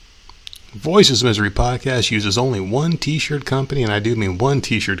Voices of Misery podcast uses only one t-shirt company, and I do mean one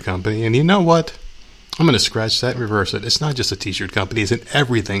t-shirt company. And you know what? I'm going to scratch that and reverse it. It's not just a t-shirt company. It's an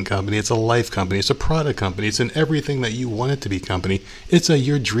everything company. It's a life company. It's a product company. It's an everything that you want it to be company. It's a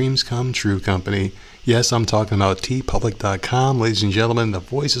your dreams come true company. Yes, I'm talking about tpublic.com. Ladies and gentlemen, the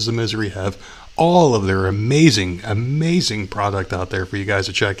Voices of Misery have all of their amazing, amazing product out there for you guys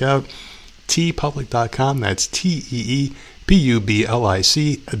to check out. tpublic.com. That's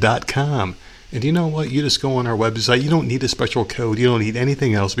TEEPUBLIC.com. And you know what? You just go on our website. You don't need a special code. You don't need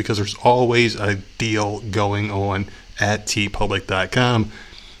anything else because there's always a deal going on at tpublic.com.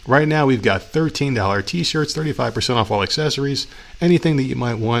 Right now, we've got $13 t-shirts, 35% off all accessories. Anything that you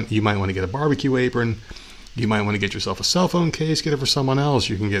might want. You might want to get a barbecue apron. You might want to get yourself a cell phone case. Get it for someone else.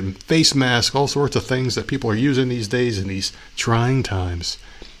 You can get face masks, all sorts of things that people are using these days in these trying times.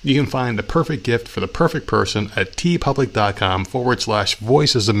 You can find the perfect gift for the perfect person at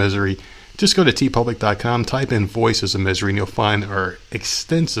tpublic.com/voices of misery. Just go to tpublic.com, type in Voices of Misery, and you'll find our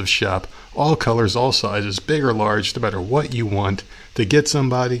extensive shop, all colors, all sizes, big or large, no matter what you want to get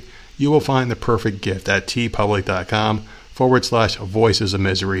somebody. You will find the perfect gift at tpublic.com/voices of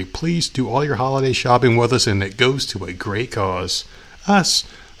misery. Please do all your holiday shopping with us, and it goes to a great cause, us.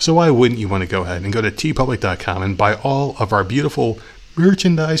 So why wouldn't you want to go ahead and go to tpublic.com and buy all of our beautiful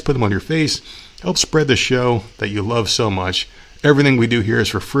merchandise, put them on your face, help spread the show that you love so much. Everything we do here is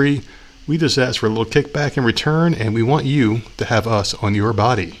for free. We just ask for a little kickback in return, and we want you to have us on your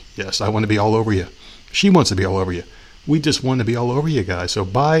body. Yes, I want to be all over you. She wants to be all over you. We just want to be all over you guys. So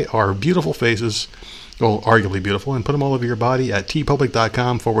buy our beautiful faces, well, arguably beautiful, and put them all over your body at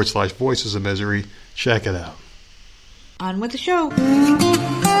tpublic.com/voices of misery. Check it out. On with the show.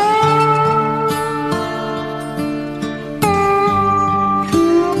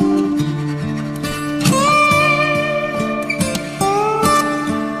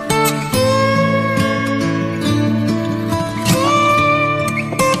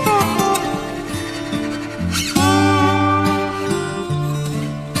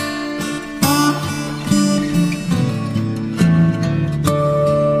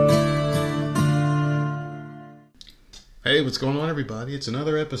 Hey, what's going on, everybody? It's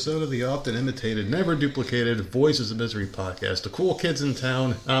another episode of the often imitated, never duplicated Voices of Misery podcast. The cool kids in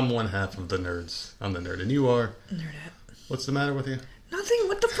town. I'm one half of the nerds. I'm the nerd, and you are? Nerdette. What's the matter with you? Nothing.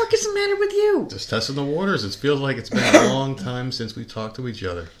 What the fuck is the matter with you? Just testing the waters. It feels like it's been a long time since we talked to each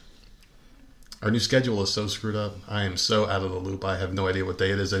other. Our new schedule is so screwed up. I am so out of the loop. I have no idea what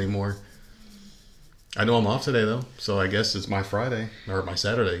day it is anymore. I know I'm off today, though, so I guess it's my Friday, or my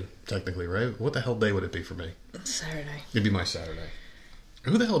Saturday, technically, right? What the hell day would it be for me? Saturday. It'd be my Saturday.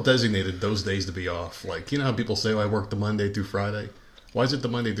 Who the hell designated those days to be off? Like, you know how people say, I work the Monday through Friday? Why is it the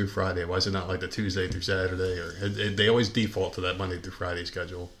Monday through Friday? Why is it not like the Tuesday through Saturday? Or they always default to that Monday through Friday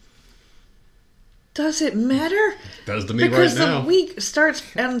schedule. Does it matter? It does to me because right now. Because the week starts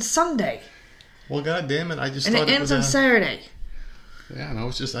on Sunday. Well, God damn it, I just and thought it ends on Saturday. Yeah, no,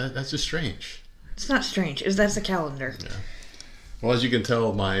 it's just, that's just strange. It's not strange. That's the calendar. Yeah. Well, as you can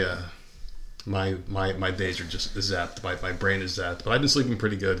tell, my days are just zapped. My brain is zapped. But I've been sleeping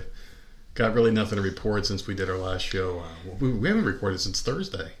pretty good. Got really nothing to report since we did our last show. We haven't recorded since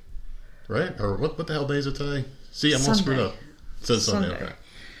Thursday, right? Or what the hell day is it today? See, I'm all screwed up. It says Sunday. Okay.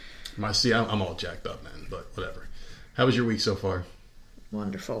 I'm all jacked up, man. But whatever. How was your week so far?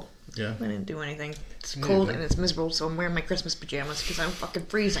 Wonderful. Yeah. I didn't do anything. It's cold and it's miserable, so I'm wearing my Christmas pajamas because I'm fucking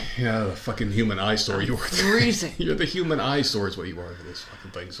freezing. Yeah, the fucking human eyesore you are. Freezing. You're the human eyesore is what you are with this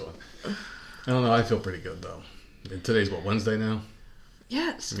fucking thing. So I don't know. I feel pretty good though. And today's what, Wednesday now?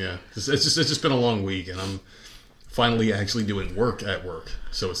 Yes. Yeah. It's just been a long week, and I'm finally actually doing work at work.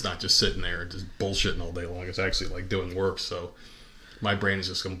 So it's not just sitting there just bullshitting all day long. It's actually like doing work. So my brain is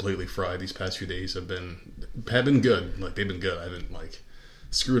just completely fried. These past few days have been good. Like they've been good. I haven't like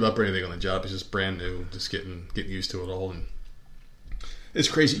screwed up or anything on the job. It's just brand new. Just getting used to it all, and it's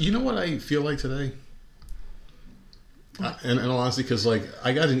crazy. You know what I feel like today? And honestly, because like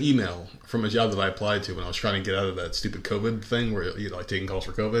I got an email from a job that I applied to when I was trying to get out of that stupid COVID thing where you know like taking calls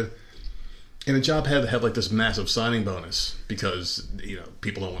for COVID, and the job had like this massive signing bonus because you know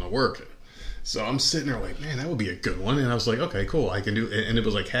people don't want to work. So I'm sitting there like, man, that would be a good one. And I was like, okay, cool, I can do. And it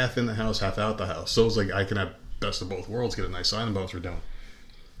was like half in the house, half out the house. So it was like I can have best of both worlds, get a nice signing bonus for doing.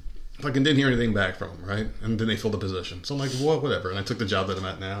 Fucking didn't hear anything back from them, right? And then they filled the position. So I'm like, well, whatever. And I took the job that I'm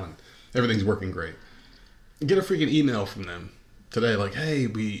at now, and everything's working great. Get a freaking email from them today, like, hey,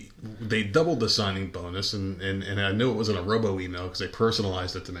 they doubled the signing bonus, and I knew it wasn't a robo email because they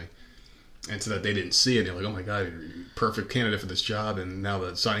personalized it to me. And so that they didn't see it. They're like, oh my God, you're a perfect candidate for this job, and now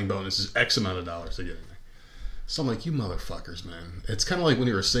the signing bonus is X amount of dollars they're getting. So I'm like, you motherfuckers, man. It's kind of like when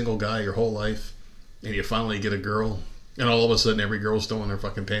you're a single guy your whole life, and you finally get a girl, and all of a sudden every girl's throwing their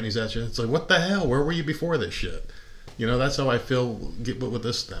fucking panties at you. It's like, what the hell? Where were you before this shit? You know, that's how I feel with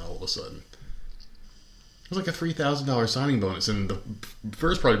this now all of a sudden. It was like a $3,000 signing bonus, and the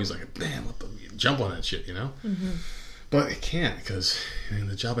first part of me is like, man, what the jump on that shit, you know? Mm-hmm. But I can't, because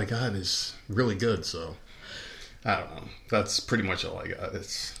the job I got is really good, so I don't know. That's pretty much all I got.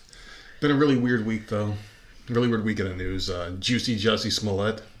 It's been a really weird week, though. Really weird week in the news. Juicy Jussie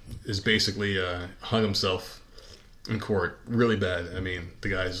Smollett is basically hung himself in court really bad. I mean, the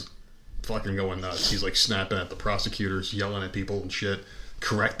guy's fucking going nuts. He's like snapping at the prosecutors, yelling at people and shit,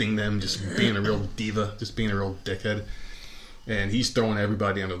 correcting them, just being a real diva, just being a real dickhead. And he's throwing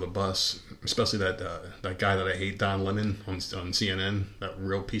everybody under the bus, especially that guy that I hate, Don Lemon on CNN, that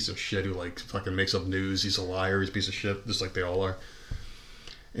real piece of shit who like fucking makes up news. He's a liar, he's a piece of shit, just like they all are.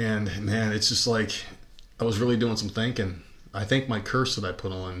 And man, it's just like I was really doing some thinking. I think my curse that I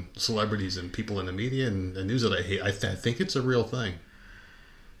put on celebrities and people in the media and the news that I hate, I think it's a real thing.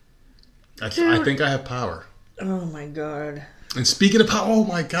 I think I have power. Oh my god. And speaking of power, oh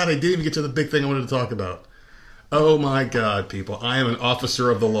my god, I didn't even get to the big thing I wanted to talk about. Oh my god, people. I am an officer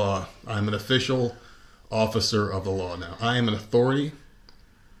of the law. I'm an official officer of the law now. I am an authority.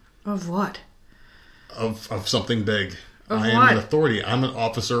 Of what? Of something big. Of I am what? an authority. I'm an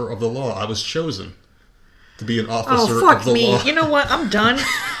officer of the law. I was chosen to be an officer of the law. Oh, fuck me. You know what? I'm done.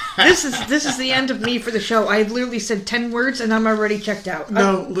 This is the end of me for the show. I've literally said 10 words and I'm already checked out.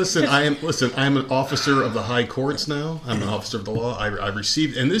 No, listen, I am an officer of the high courts now. I'm an officer of the law. I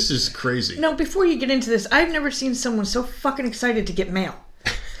received, and this is crazy. No, before you get into this, I've never seen someone so fucking excited to get mail.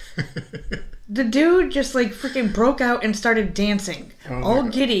 The dude just like freaking broke out and started dancing. All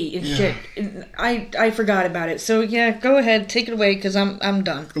giddy and shit. And I forgot about it. So yeah, go ahead, take it away because I'm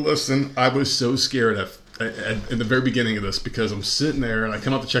done. Listen, I was so scared in the very beginning of this because I'm sitting there and I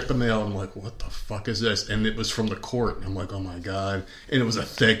come out to check the mail and I'm like, what the fuck is this? And it was from the court. And I'm like, oh my god. And it was a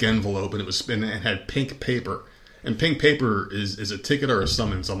thick envelope and it had pink paper. And pink paper is a ticket or a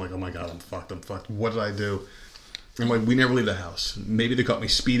summons. I'm like, oh my god, I'm fucked. What did I do? I'm like, we never leave the house. Maybe they caught me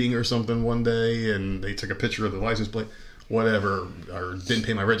speeding or something one day and they took a picture of the license plate, whatever, or didn't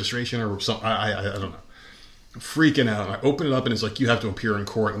pay my registration or something. I don't know. I'm freaking out. I open it up and it's like, you have to appear in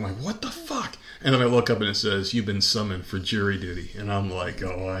court. I'm like, what the fuck? And then I look up and it says, you've been summoned for jury duty. And I'm like,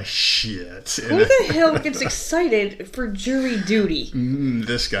 oh, shit. Who the hell gets excited for jury duty?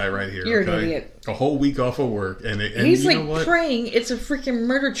 This guy right here. You're an idiot. A whole week off of work. And he's like praying it's a freaking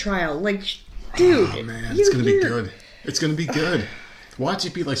murder trial. Like, dude. Oh, man. It's going to be good. It's going to be good. Watch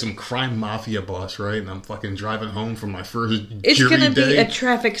it be like some crime mafia boss, right? And I'm fucking driving home from my first it's jury gonna day. Be a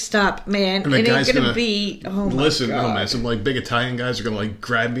traffic stop, man. And it ain't gonna be. Oh my listen, god! Oh man, some like big Italian guys are gonna like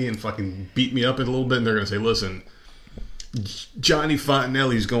grab me and fucking beat me up a little bit, and they're gonna say, "Listen, Johnny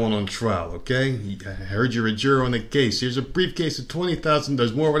Fontanelli's going on trial. Okay, I heard you're a juror on the case. Here's a briefcase of $20,000.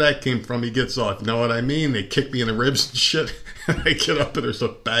 There's more where that came from. He gets off. You know what I mean? They kick me in the ribs and shit. And I get up and there's a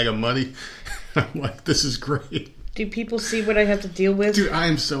bag of money. I'm like, this is great. Do people see what I have to deal with? Dude, I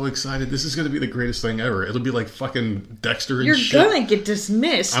am so excited. This is going to be the greatest thing ever. It'll be like fucking Dexter and shit. You're going to get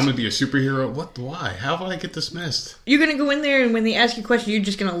dismissed. I'm going to be a superhero. What? Why? How would I get dismissed? You're going to go in there and when they ask you a question, you're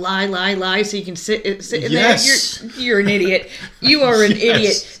just going to lie so you can sit in yes. there. You're an idiot. You are an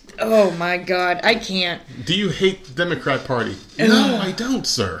idiot. Oh my god, I can't. Do you hate the Democrat Party? No, I don't,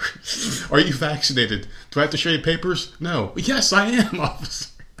 sir. Are you vaccinated? Do I have to show you papers? No. Yes, I am, officer.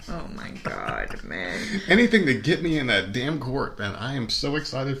 Oh my god, man. Anything to get me in that damn court, man. I am so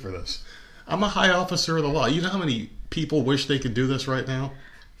excited for this. I'm a high officer of the law. You know how many people wish they could do this right now?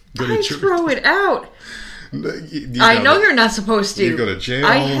 Throw it out. I know you're not supposed to. You go to jail.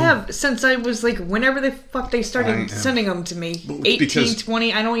 I have since I was like, whenever the fuck they started sending them to me. 18,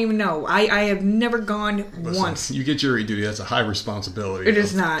 20, I don't even know. I have never gone once. You get jury duty. That's a high responsibility. It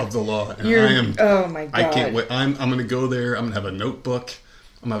is not. Of the law. And oh my god. I can't wait. I'm going to go there. I'm going to have a notebook.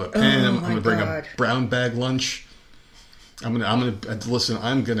 I'm gonna have a pen. I'm gonna bring a brown bag lunch. I'm gonna listen.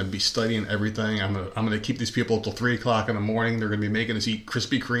 I'm gonna be studying everything. I'm gonna keep these people until 3:00 in the morning. They're gonna be making us eat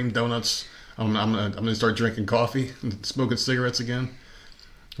Krispy Kreme donuts. I'm gonna start drinking coffee and smoking cigarettes again.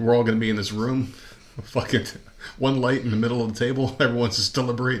 We're all gonna be in this room, fucking one light in the middle of the table. Everyone's just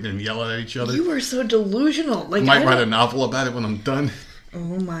deliberating and yelling at each other. You are so delusional. Like, I might write a novel about it when I'm done. Oh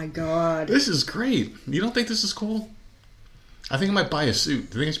my god, this is great. You don't think this is cool? I think I might buy a suit.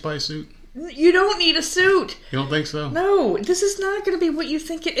 Do you think I should buy a suit? You don't need a suit. You don't think so? No, this is not going to be what you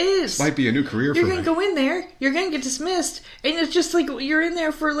think it is. This might be a new career You're for going to me. go in there, you're going to get dismissed, and it's just like you're in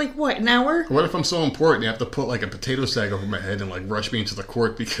there for like, what, an hour? What if I'm so important you have to put like a potato sack over my head and like rush me into the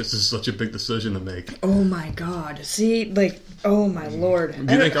court because this is such a big decision to make? Oh my god. See, like, oh my lord.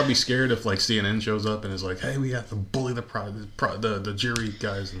 Do you think I'll be scared if like CNN shows up and is like, hey, we have to bully the jury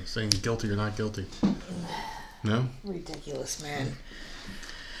guys and saying guilty or not guilty? No? Ridiculous, man.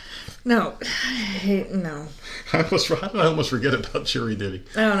 No. No. How did I almost forget about jury duty?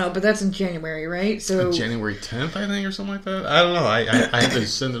 I don't know, but that's in January, right? So January 10th, I think, or something like that. I don't know. I have to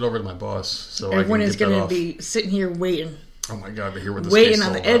send it over to my boss so everyone I can is get that going to off. be sitting here waiting. Oh my god, to hear what this case Waiting is on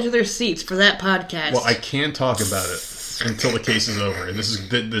all the about. edge of their seats for that podcast. Well, I can't talk about it until the case is over, and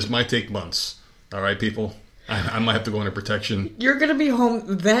this might take months. All right, people. I might have to go into protection. You're going to be home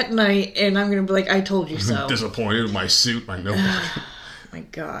that night, and I'm going to be like, I told you so. Disappointed with my suit, my notebook. My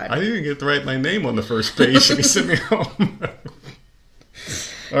God. I didn't even get to write my name on the first page, and he sent me home.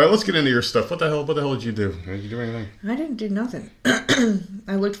 All right, let's get into your stuff. What the hell did you do? Did you do anything? I didn't do nothing.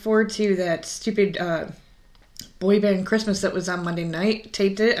 I looked forward to that stupid boy band Christmas that was on Monday night.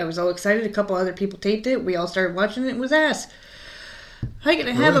 Taped it. I was all excited. A couple other people taped it. We all started watching it. It was ass. How are you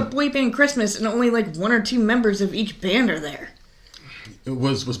going to have a boy band Christmas and only like one or two members of each band are there?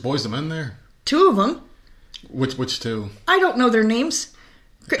 Was Boyz II Men there? Two of them. Which two? I don't know their names.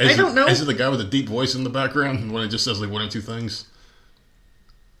 I don't know. Is it the guy with the deep voice in the background when it just says like one or two things?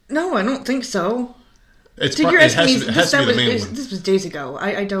 No, I don't think so. It You're asking me, has to be the main one. this was days ago.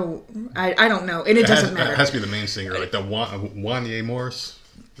 I don't know, and it doesn't matter. It has to be the main singer, like the Wanya Morris.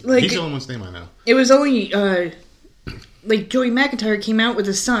 Like, he's the only one's name I know. It was only like Joey McIntyre came out with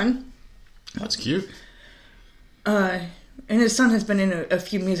his son. That's cute. And his son has been in a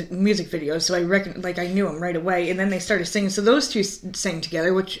few music videos, so I knew him right away. And then they started singing, so those two sang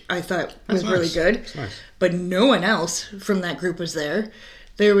together, which I thought was really good. That's nice. But no one else from that group was there.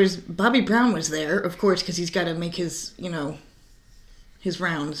 There was Bobby Brown was there, of course, because he's got to make his his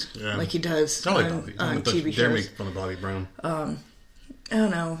rounds like he does I like on Bobby. TV Dare shows. make fun of Bobby Brown. I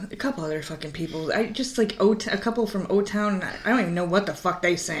don't know, a couple other fucking people. I just like a couple from O-Town. I don't even know what the fuck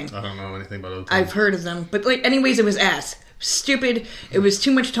they sang. I don't know anything about O-Town. I've heard of them, but like, anyways, it was ass. Stupid. It was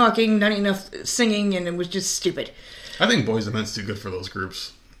too much talking, not enough singing, and it was just stupid. I think Boyz II Men's too good for those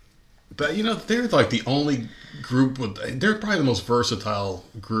groups. But they're like the only group they're probably the most versatile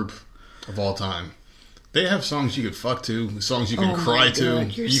group of all time. They have songs you could fuck to, songs you can cry to.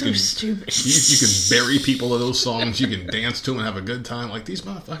 You're so stupid. You can bury people to those songs. You can dance to them and have a good time. Like these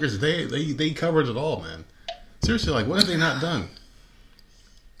motherfuckers, they covered it all, man. Seriously, like what have they not done?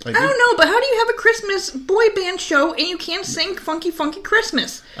 Like, I don't know, but how do you have a Christmas boy band show and you can't sing "Funky Funky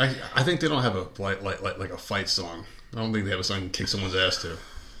Christmas"? I think they don't have a like a fight song. I don't think they have a song you can kick someone's ass to.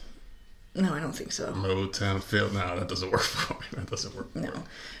 No, I don't think so. Motown Field. No, that doesn't work for me. That doesn't work for me. No.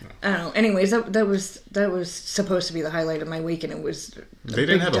 I don't know. Anyways, that was supposed to be the highlight of my week, and it was. They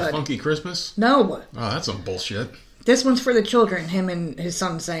didn't have a funky Christmas? No. Oh, that's some bullshit. This one's for the children. Him and his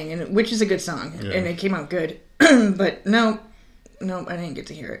son sang, which is a good song, Yeah. and it came out good. But no, I didn't get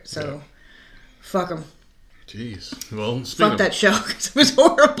to hear it. So, fuck them. Jeez. Well, Fuck that show because it was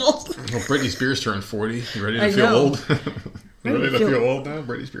horrible. Well, Britney Spears turned 40. You ready to I feel know. old? You ready to feel old now?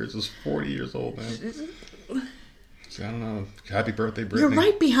 Britney Spears is 40 years old now. So, I don't know. Happy birthday, Britney. You're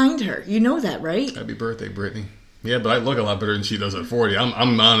right behind her. You know that, right? Happy birthday, Britney. Yeah, but I look a lot better than she does at 40.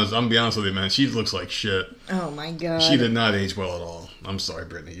 I'm honest. I'm be honest with you, man. She looks like shit. Oh my god. She did not age well at all. I'm sorry,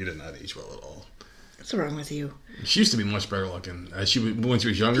 Britney. You did not age well at all. What's wrong with you? She used to be much better looking. When she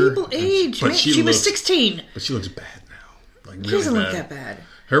was younger. People age. But Man, she was 16. But she looks bad now. Like She really doesn't bad. look that bad.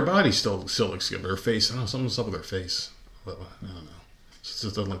 Her body still looks good, but her face, I don't know, something's up with her face. I don't know. She just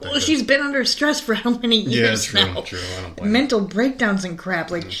doesn't look that Well, good. she's been under stress for how many years now? True. I don't blame her. Mental breakdowns and crap.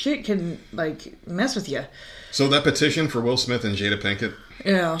 Like, shit can, like, mess with you. So that petition for Will Smith and Jada Pinkett,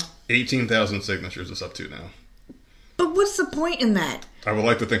 Yeah. 18,000 signatures is up to now. But what's the point in that? I would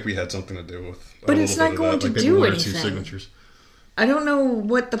like to think we had something to do with But a it's little not bit going of that. to Like do maybe one or two anything. signatures. I don't know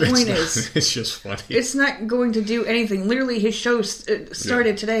what the point It's is. It's just funny. It's not going to do anything. Literally, his show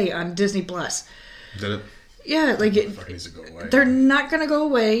started today on Disney Plus. Did it? Yeah, like Fucking needs to go away. they're not going to go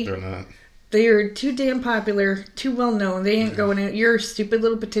away. They're not. They are too damn popular, too well known. They ain't going in. Your stupid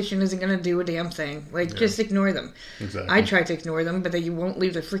little petition isn't going to do a damn thing. Like, just ignore them. Exactly. I try to ignore them, but they won't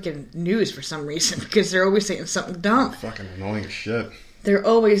leave the freaking news for some reason because they're always saying something dumb. Fucking annoying as shit. They're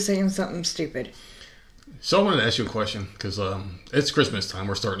always saying something stupid. So I wanted to ask you a question because it's Christmas time.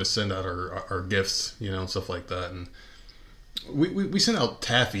 We're starting to send out our gifts, and stuff like that. And we sent out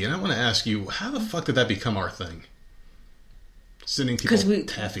taffy, and I want to ask you, how the fuck did that become our thing? Sending people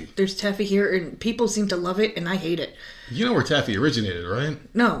taffy. There's taffy here, and people seem to love it, and I hate it. You know where taffy originated, right?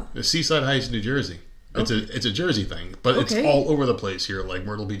 No. The Seaside Heights, New Jersey. It's a Jersey thing, but it's all over the place here. Like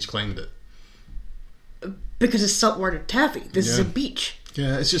Myrtle Beach claimed it because it's saltwater taffy. This is a beach.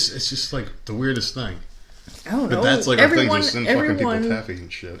 Yeah, it's just like the weirdest thing. I don't know. But that's like everyone, a thing, just send fucking people taffy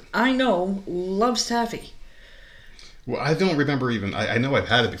and shit. I know loves taffy. Well, I don't remember even. I know I've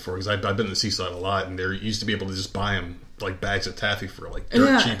had it before because I've been to the Seaside a lot, and there used to be able to just buy them like bags of taffy for like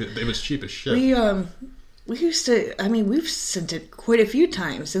dirt cheap. It was cheap as shit. We used to. I mean, we've sent it quite a few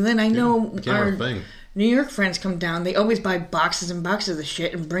times, and then I know our New York friends come down. They always buy boxes and boxes of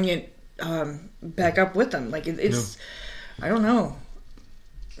shit and bring it back up with them. Like it's, I don't know.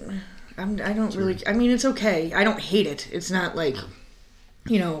 I don't really. I mean, it's okay. I don't hate it. It's not like,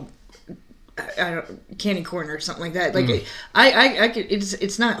 you know, candy corn or something like that. Like I could.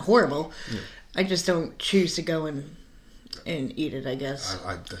 It's not horrible. Yeah. I just don't choose to go and eat it. I guess.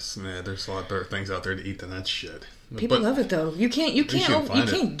 There's a lot better things out there to eat than that shit. People love it though. You can't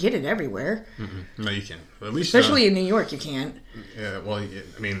get it everywhere. No, you can't. At least, especially in New York, you can't. Yeah, well,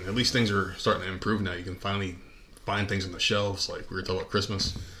 I mean, at least things are starting to improve now. You can finally find things on the shelves, like we were talking about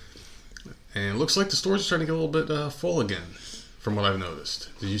Christmas. And it looks like the stores are starting to get a little bit full again, from what I've noticed.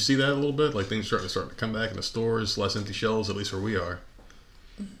 Did you see that a little bit? Like things starting to come back in the stores, less empty shelves, at least where we are.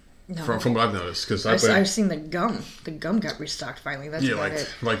 No. From what I've noticed, because I've seen the gum. The gum got restocked finally. That's about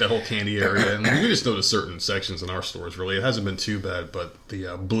it. Like that whole candy area, and we just noticed certain sections in our stores. Really, it hasn't been too bad. But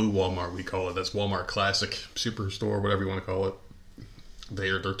the Blue Walmart, we call it, that's Walmart Classic Superstore, whatever you want to call it.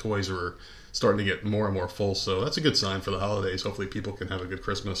 Their toys are starting to get more and more full, so that's a good sign for the holidays. Hopefully, people can have a good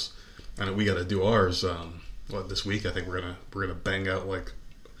Christmas. I know we got to do ours. This week? I think we're gonna bang out like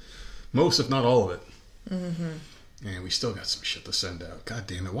most, if not all of it. Mm-hmm. And we still got some shit to send out. God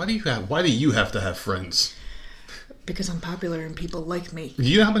damn it! Why do you have to have friends? Because I'm popular and people like me. Do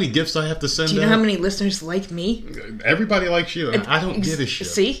you know how many gifts I have to send out? Do you know how many listeners like me? Everybody likes you. I don't give a shit.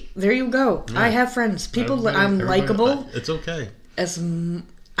 See, there you go. Yeah. I have friends. People. I'm likable. It's okay. I'm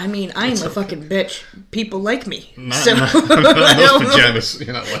a fucking bitch. People like me. Not those pajamas.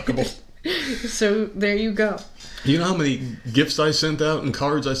 You're not likable. So there you go. You know how many gifts I sent out and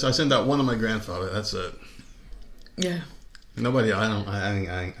cards? I sent out one to my grandfather. That's it. Yeah. Nobody. I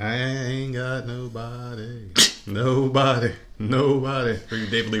ain't got nobody. For you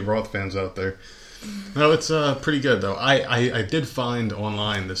David Lee Roth fans out there. No, it's pretty good though. I did find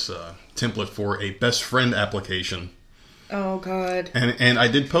online this template for a best friend application. Oh God! And I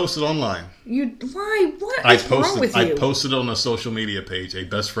did post it online. Why? What is wrong with you? I posted it on a social media page, a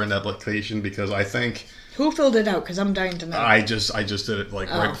best friend application, because I think. Who filled it out? Because I'm dying to know. I just did it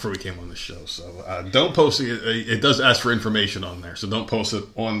right before we came on the show. So don't post it. It does ask for information on there, so don't post it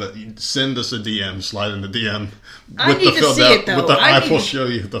on the. Send us a DM. Slide in the DM. I need to see it though. I will show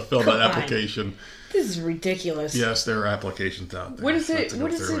you the filled out application. This is ridiculous. Yes, there are applications out there. What is it?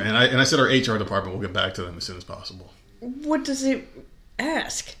 What is it? And I said our HR department will get back to them as soon as possible. What does it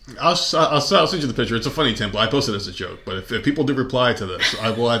ask? I'll send you the picture. It's a funny template. I posted it as a joke, but if people do reply to this,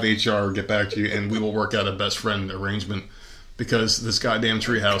 I will have HR get back to you, and we will work out a best friend arrangement, because this goddamn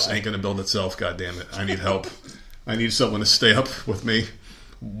treehouse ain't going to build itself. Goddamn it! I need help. I need someone to stay up with me,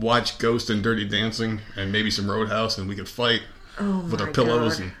 watch Ghost and Dirty Dancing, and maybe some Roadhouse, and we could fight with our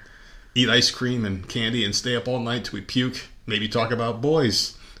pillows and eat ice cream and candy and stay up all night till we puke. Maybe talk about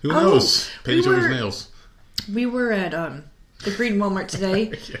boys. Who knows? Paint each other's nails. We were at the Green Walmart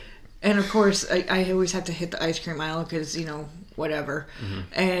today, yeah. And of course, I always have to hit the ice cream aisle because, whatever. Mm-hmm.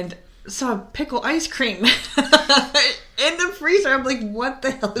 And saw pickle ice cream in the freezer. I'm like, what the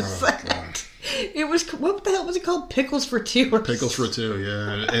hell is that? God. It was, what the hell was it called? Pickles for two. Pickles for two,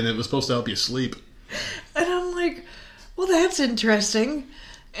 yeah. And it was supposed to help you sleep. And I'm like, well, that's interesting.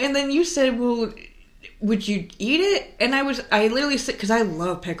 And then you said, well, would you eat it? And I literally said, because I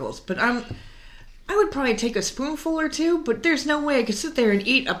love pickles, but I would probably take a spoonful or two, but there's no way I could sit there and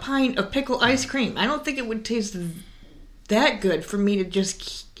eat a pint of pickle ice cream. I don't think it would taste that good for me to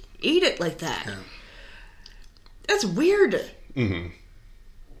just eat it like that. Yeah. That's weird. Mm-hmm.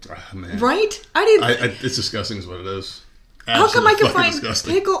 Oh, man. Right? It's disgusting is what it is. How come I can find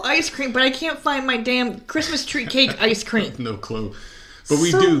pickle ice cream, but I can't find my damn Christmas tree cake ice cream? No clue. But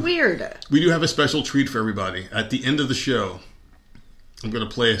weird. We do have a special treat for everybody. At the end of the show, I'm going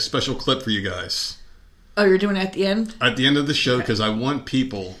to play a special clip for you guys. Oh, you're doing it at the end? At the end of the show, because I want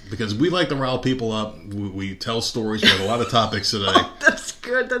people, because we like to rile people up. We tell stories. We have a lot of topics today. Oh, that's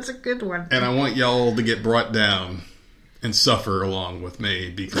good. That's a good one. And I want y'all to get brought down and suffer along with me,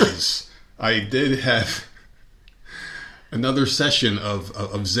 because I did have another session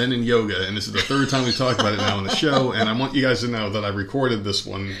of Zen and yoga, and this is the third time we've talked about it now on the show, and I want you guys to know that I recorded this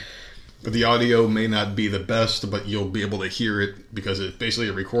one. The audio may not be the best, but you'll be able to hear it because it's basically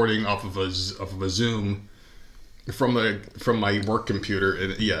a recording off of a Zoom from my work computer.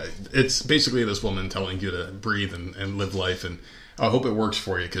 And yeah, it's basically this woman telling you to breathe and live life, and I hope it works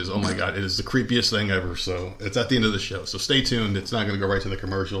for you because, oh my God, it is the creepiest thing ever. So it's at the end of the show, so stay tuned. It's not going to go right to the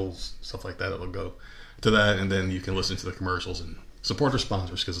commercials, stuff like that. It'll go to that, and then you can listen to the commercials and support our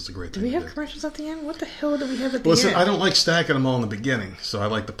sponsors because it's a great thing. Do we have commercials at the end? What the hell do we have at the Listen, end? I don't like stacking them all in the beginning, so I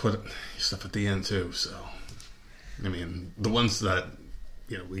like to put stuff at the end too. So, I mean, the ones that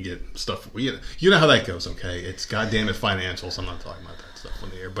we get stuff. You know how that goes, okay? It's goddamn it financials. I'm not talking about that stuff on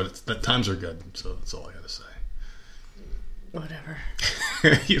the air, but the times are good, so that's all I got to say. Whatever.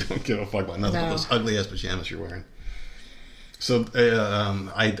 You don't give a fuck about nothing but those ugly ass pajamas you're wearing. So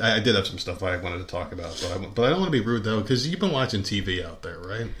I did have some stuff I wanted to talk about, but I don't want to be rude though, because you've been watching TV out there,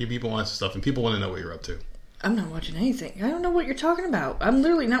 right? You've been watching stuff, and people want to know what you're up to. I'm not watching anything. I don't know what you're talking about. I'm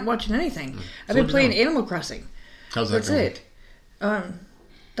literally not watching anything. I've been playing Animal Crossing. How's that going? That's it.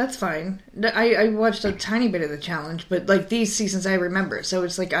 That's fine. I watched a tiny bit of the challenge, but like these seasons I remember, so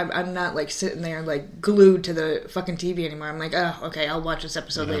it's like I'm not like sitting there like glued to the fucking TV anymore. I'm like, oh, okay, I'll watch this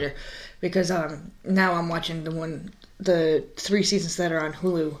episode later, because now I'm watching the 3 seasons that are on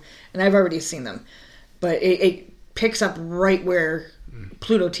Hulu, and I've already seen them, but it picks up right where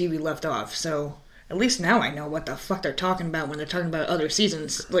Pluto TV left off. So at least now I know what the fuck they're talking about when they're talking about other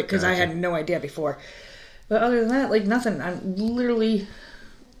seasons, like because I had no idea before. But other than that, like nothing. I'm literally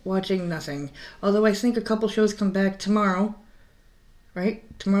watching nothing. Although I think a couple shows come back tomorrow. Right?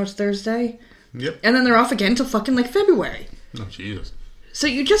 Tomorrow's Thursday. Yep. And then they're off again till fucking like February. Oh, Jesus. So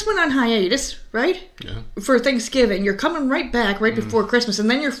you just went on hiatus, right? Yeah. For Thanksgiving. You're coming right back right before Christmas,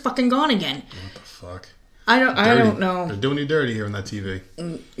 and then you're fucking gone again. What the fuck? I don't know. They're doing you dirty here on that TV.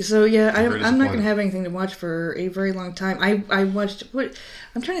 So yeah, I'm not gonna have anything to watch for a very long time. I watched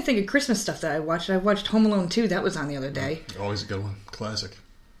I'm trying to think of Christmas stuff that I watched. I watched Home Alone 2. That was on the other day. Always a good one. Classic.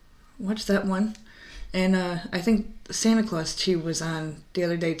 Watched that one, and I think Santa Claus 2 was on the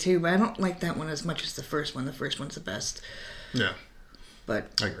other day too. But I don't like that one as much as the first one. The first one's the best. Yeah. But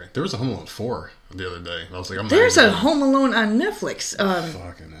I agree. There was a Home Alone 4 the other day. I was like, there's a Home Alone on Netflix.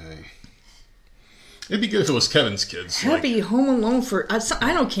 Fucking A. It'd be good if it was Kevin's Kids. Happy Home Alone for I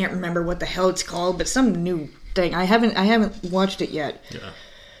can't remember what the hell it's called, but some new thing. I haven't watched it yet. Yeah.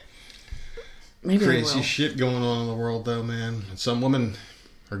 Maybe crazy I will. shit going on in the world, though, man. And some women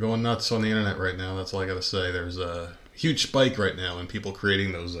are going nuts on the internet right now. That's all I gotta say. There's a huge spike right now in people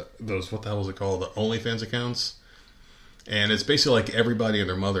creating those what the hell is it called? The OnlyFans accounts. And it's basically like everybody and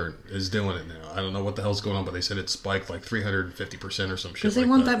their mother is doing it now. I don't know what the hell's going on, but they said it spiked like 350% or some shit. Because they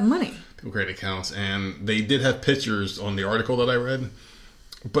want that money. People create accounts, and they did have pictures on the article that I read,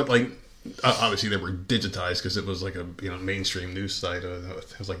 but like obviously they were digitized because it was like a mainstream news site.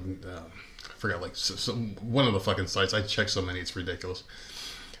 It was like I forgot one of the fucking sites. I checked so many, it's ridiculous.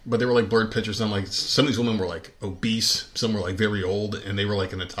 But they were like blurred pictures, and like some of these women were like obese, some were like very old, and they were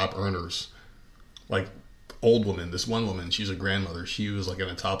like in the top earners, like. Old woman, this one woman, she's a grandmother. She was like in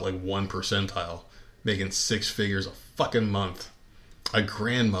the top like 1 percentile, making 6 figures a fucking month. A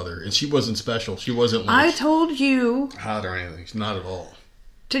grandmother, and she wasn't special. She wasn't like I told you hot or anything. Not at all.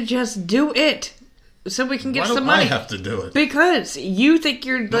 To just do it, so we can get some money. I have to do it because you think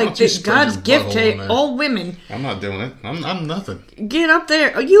you're like God's gift to all women. I'm not doing it. I'm nothing. Get up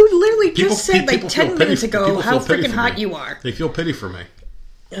there! You literally just said like 10 minutes ago how freaking hot you are. They feel pity for me.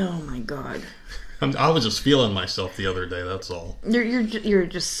 Oh my God. I was just feeling myself the other day. That's all. You're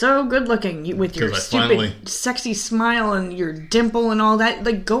just so good looking with your stupid, sexy smile and your dimple and all that.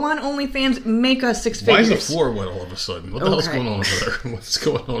 Like, go on OnlyFans, make us 6 figures. Why is the floor wet all of a sudden? What the hell's going on over there? What's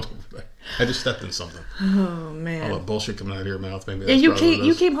going on over there? I just stepped in something. Oh man! All that bullshit coming out of your mouth. Maybe. That's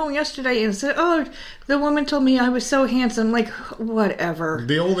you came home yesterday and said, "Oh, the woman told me I was so handsome." Like, whatever.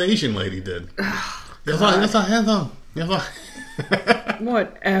 The old Asian lady did. You're so handsome.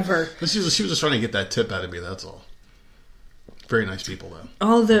 Whatever. She was just trying to get that tip out of me. That's all. Very nice people, though.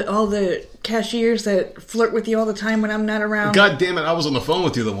 All the cashiers that flirt with you all the time when I'm not around. God damn it! I was on the phone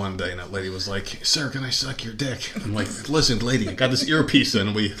with you the one day, and that lady was like, "Sir, can I suck your dick?" I'm like, "Listen, lady, I got this earpiece in,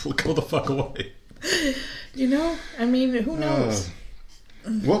 and we go the fuck away." I mean, who knows?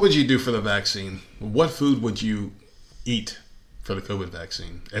 What would you do for the vaccine? What food would you eat for the COVID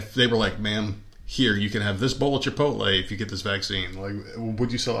vaccine? If they were like, "Ma'am, here, you can have this bowl of Chipotle if you get this vaccine." Like,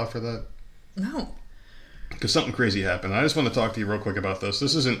 would you sell out for that? No. because something crazy happened. I just want to talk to you real quick about this.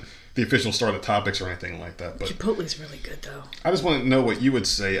 This isn't the official start of topics or anything like that, but Chipotle's really good, though. I just want to know what you would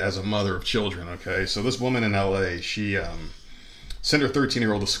say as a mother of children, okay? So this woman in L.A., she sent her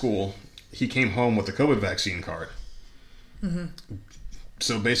 13-year-old to school. He came home with a COVID vaccine card. Mm-hmm.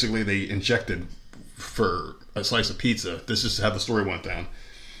 So basically they injected for a slice of pizza. This is how the story went down.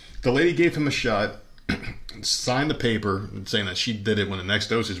 The lady gave him a shot, signed the paper saying that she did it when the next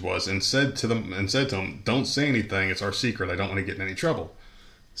dosage was, and said to him, "Don't say anything. It's our secret. I don't want to get in any trouble."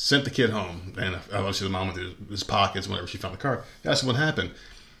 Sent the kid home, and obviously the mom went through his pockets whenever she found the card. That's what happened.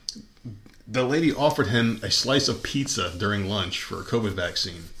 The lady offered him a slice of pizza during lunch for a COVID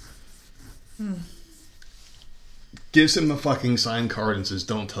vaccine. Gives him the fucking signed card and says,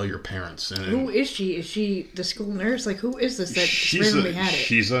 "Don't tell your parents." And who is she? Is she the school nurse? Like, who is this that randomly had it?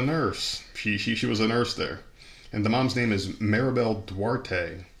 She's a nurse. She was a nurse there. And the mom's name is Maribel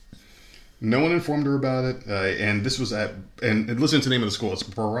Duarte. No one informed her about it. And this was and listen to the name of the school. It's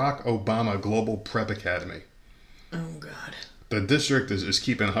Barack Obama Global Prep Academy. Oh, God. The district is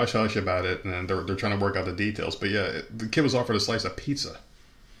keeping hush-hush about it, and they're trying to work out the details. But yeah, the kid was offered a slice of pizza.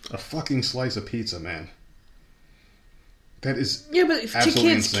 A fucking slice of pizza, man. That is but to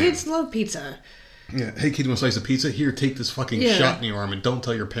kids love pizza. Yeah, hey kid, you want a slice of pizza? Here, take this fucking shot in your arm and don't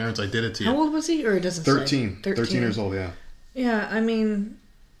tell your parents I did it to you. How old was he? Or it doesn't 13. say? 13 years old, yeah. Yeah, I mean,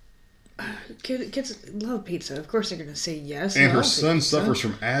 kids love pizza. Of course they're going to say yes. And her son suffers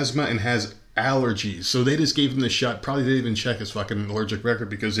from asthma and has allergies. So they just gave him the shot. Probably didn't even check his fucking allergic record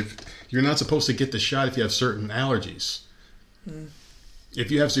because if you're not supposed to get the shot if you have certain allergies. If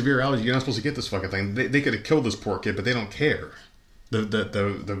you have severe allergies, you're not supposed to get this fucking thing. They could have killed this poor kid, but they don't care.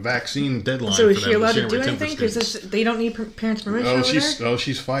 The vaccine deadline. So is she allowed to do anything? Because they don't need parents' permission.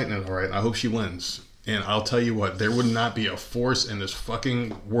 She's fighting it all right. I hope she wins. And I'll tell you what, there would not be a force in this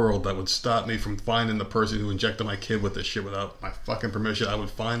fucking world that would stop me from finding the person who injected my kid with this shit without my fucking permission. I would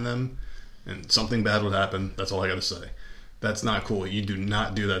find them, and something bad would happen. That's all I got to say. That's not cool. You do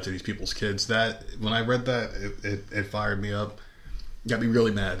not do that to these people's kids. That when I read that, it fired me up. Got me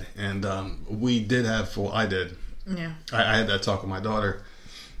really mad. And we did have, well, I did. Yeah. I had that talk with my daughter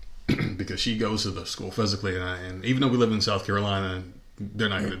because she goes to the school physically, and even though we live in South Carolina, they're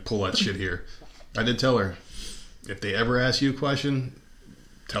not going to pull that shit here. I did tell her, if they ever ask you a question,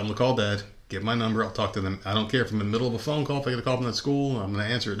 tell them to call Dad. Give my number. I'll talk to them. I don't care if I'm in the middle of a phone call. If I get a call from that school, I'm going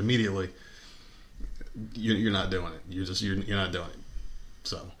to answer it immediately. You're not doing it. You're not doing it.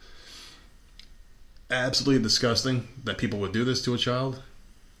 So, absolutely disgusting that people would do this to a child.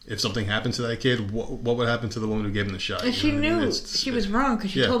 If something happened to that kid, what would happen to the woman who gave him the shot? And she knew she was wrong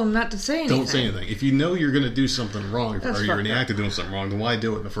because she told him not to say anything. Don't say anything. If you know you're going to do something wrong, or you're in the act of doing something wrong, then why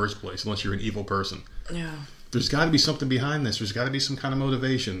do it in the first place? Unless you're an evil person. Yeah. There's got to be something behind this. There's got to be some kind of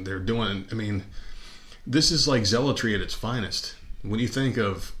motivation. They're doing. I mean, this is like zealotry at its finest. When you think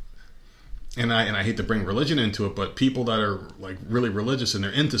of, and I hate to bring religion into it, but people that are like really religious and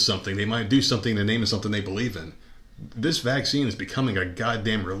they're into something, they might do something in the name of something they believe in. This vaccine is becoming a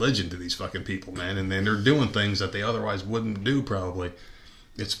goddamn religion to these fucking people, man. And then they're doing things that they otherwise wouldn't do, probably.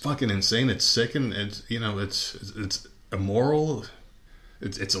 It's fucking insane. It's sick, and it's immoral.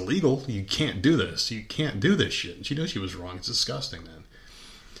 It's illegal. You can't do this. You can't do this shit. She knows she was wrong. It's disgusting, man.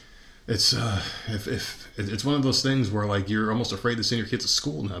 It's if it's one of those things where like you're almost afraid to send your kids to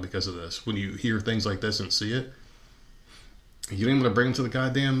school now because of this. When you hear things like this and see it. You didn't want to bring him to the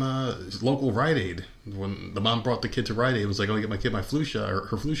goddamn local Rite Aid. When the mom brought the kid to Rite Aid, it was like, "I'm gonna get my kid my flu shot or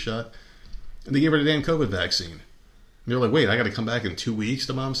her flu shot," and they gave her the damn COVID vaccine. And they're like, "Wait, I got to come back in 2 weeks."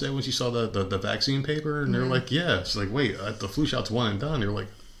 The mom said when she saw the vaccine paper, and they're like, "Yeah." It's like, "Wait, the flu shot's one and done." They're like,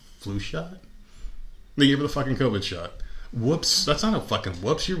 "Flu shot?" They gave her the fucking COVID shot. Whoops, that's not a fucking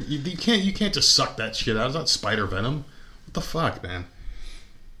whoops. You can't just suck that shit out. It's not spider venom. What the fuck, man?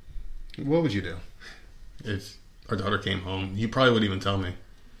 What would you do if our daughter came home? You probably wouldn't even tell me.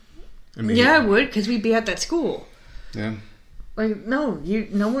 I mean, yeah, I would, because we'd be at that school. Yeah. Like, no.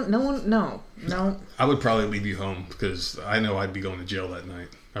 I would probably leave you home, because I know I'd be going to jail that night.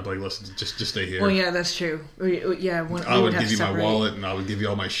 I'd be like, listen, just stay here. Well, yeah, that's true. Yeah, I would give you my wallet, and I would give you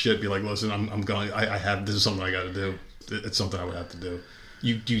all my shit. Be like, listen, I'm going. This is something I got to do. It's something I would have to do.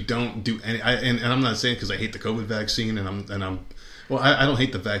 You don't do any. And I'm not saying because I hate the COVID vaccine, and I'm. Well, I don't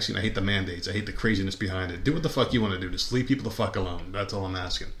hate the vaccine. I hate the mandates. I hate the craziness behind it. Do what the fuck you want to do. Just leave people the fuck alone. That's all I'm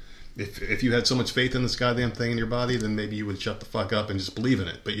asking. If you had so much faith in this goddamn thing in your body, then maybe you would shut the fuck up and just believe in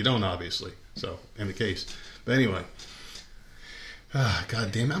it. But you don't, obviously. So, in the case. But anyway.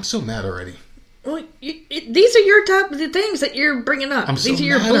 God damn it. I'm so mad already. Well, these are your top things that you're bringing up. These are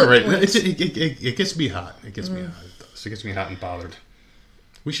your bullet points. It gets me hot. It gets me hot. It gets me hot and bothered.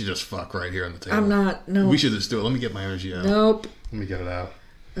 We should just fuck right here on the table. I'm not. No. We should just do it. Let me get my energy out. Nope. Let me get it out.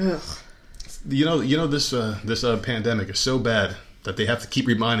 Ugh. You know this pandemic is so bad that they have to keep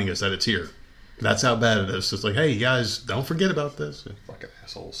reminding us that it's here. That's how bad it is. It's like, hey, guys, don't forget about this. Fucking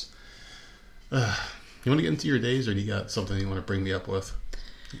assholes. You want to get into your days, or do you got something you want to bring me up with?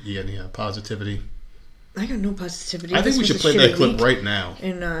 You got any positivity? I got no positivity. I think we should play that clip right now.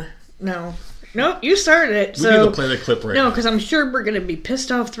 And no. Nope, you started it. We need to play that clip right now. No, because I'm sure we're going to be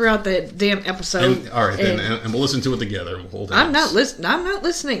pissed off throughout the damn episode. All right, and we'll listen to it together. And we'll hold I'm not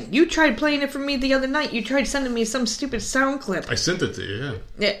listening. You tried playing it for me the other night. You tried sending me some stupid sound clip. I sent it to you,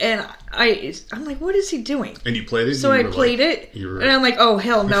 yeah. And I'm like, what is he doing? And you played it? So I played it, and I'm like, oh,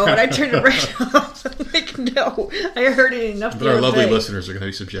 hell no. And I turned it right off. I'm like, no. I heard it enough. But our lovely listeners are going to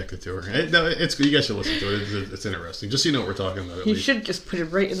be subjected to her. No, you guys should listen to it. It's interesting. Just so you know what we're talking about. You should just put it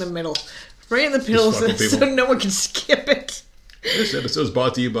right in the middle. Right in the middle so no one can skip it. This episode is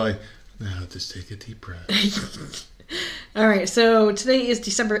brought to you by... Now, just take a deep breath. All right, so today is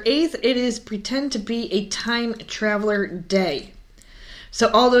December 8th. It is Pretend to be a Time Traveler Day. So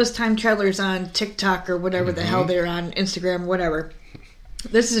all those time travelers on TikTok or whatever the hell they're on, Instagram, whatever,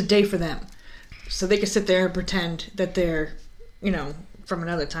 this is a day for them. So they can sit there and pretend that they're, from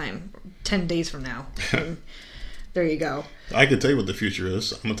another time, 10 days from now. There you go. I can tell you what the future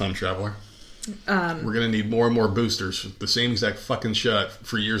is. I'm a time traveler. We're going to need more and more boosters. The same exact fucking shot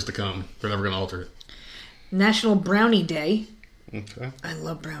for years to come. They're never going to alter it. National Brownie Day. Okay. I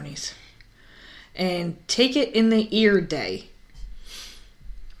love brownies. And Take It in the Ear Day.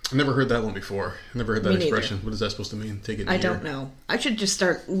 I never heard that one before. I never heard that expression. Neither. What is that supposed to mean? Take it in the ear? I don't know. I should just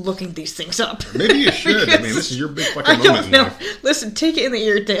start looking these things up. Maybe you should. I mean, this is your big fucking moment in life. Listen, Take It in the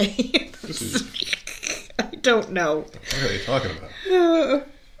Ear Day. I don't know. What are you talking about?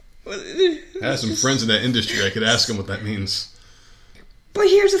 I have some friends in that industry. I could ask them what that means. But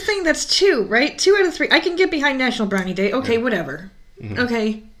here's the thing. That's 2, right? 2 out of 3. I can get behind National Brownie Day. Okay, whatever. Mm-hmm.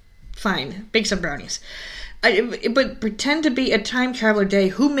 Okay, fine. Bake some brownies. But Pretend to be a Time Traveler Day.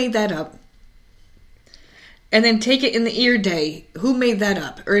 Who made that up? And then Take It in the Ear Day. Who made that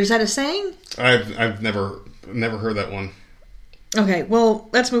up? Or is that a saying? I've never heard that one. Okay, well,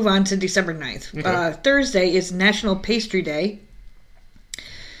 let's move on to December 9th. Okay. Thursday is National Pastry Day.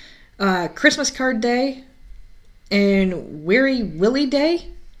 Christmas Card Day, and Weary Willy Day.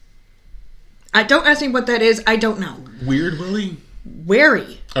 Don't ask me what that is. I don't know. Weird Willy?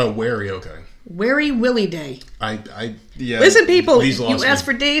 Wary. Oh, Wary. Okay. Wary Willy Day. Yeah. Listen, people. You ask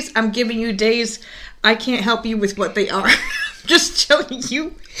for days. I'm giving you days. I can't help you with what they are. Just telling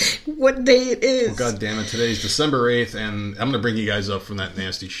you what day it is. Well, God damn it. Today's December 8th, and I'm going to bring you guys up from that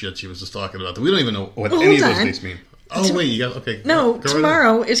nasty shit she was just talking about. We don't even know what any of those dates mean. Oh, wait, you got... Okay. No,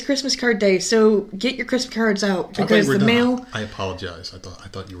 tomorrow is Christmas card day, so get your Christmas cards out, because the mail... I apologize. I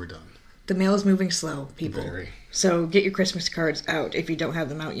thought you were done. The mail is moving slow, people. Very. So get your Christmas cards out if you don't have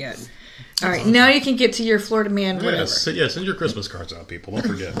them out yet. All right, now you can get to your Florida man, whatever. Send your Christmas cards out, people. Don't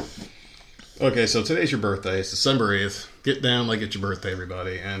forget. Okay, so today's your birthday. It's December 8th. Get down like it's your birthday,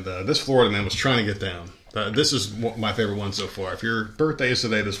 everybody. And this Florida man was trying to get down. This is my favorite one so far. If your birthday is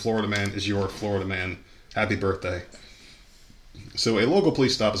today, this Florida man is your Florida man. Happy birthday. So a local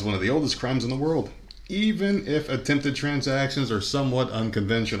police stop is one of the oldest crimes in the world, even if attempted transactions are somewhat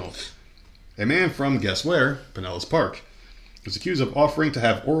unconventional. A man from, guess where, Pinellas Park, was accused of offering to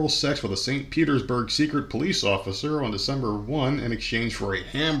have oral sex with a St. Petersburg secret police officer on December 1 in exchange for a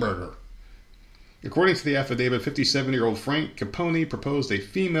hamburger. According to the affidavit, 57-year-old Frank Capone proposed a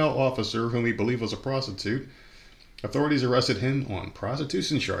female officer whom he believed was a prostitute. Authorities arrested him on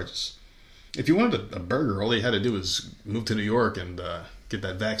prostitution charges. If you wanted a burger, all he had to do was move to New York and get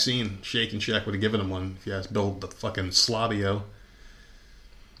that vaccine. Shake and Shack would have given him one. If you asked Bill the fucking Slobio.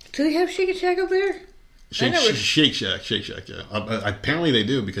 Do they have Shake and Shack up there? Shake Shack, yeah. Apparently they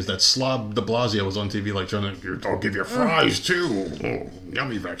do, because that slob de Blasio was on TV like trying to, I'll give you fries too. Oh,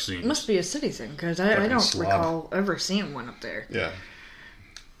 yummy vaccines. It must be a city thing, because I don't recall ever seeing one up there. Yeah.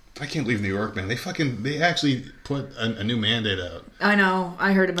 I can't believe New York, man. They actually put a new mandate out. I know.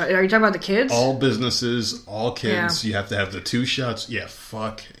 I heard about it. Are you talking about the kids? All businesses, all kids, You have to have the 2 shots. Yeah,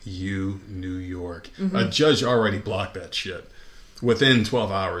 fuck you, New York. Mm-hmm. A judge already blocked that shit. Within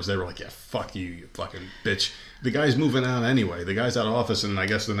 12 hours, they were like, yeah, fuck you, you fucking bitch. The guy's moving out anyway. The guy's out of office, and I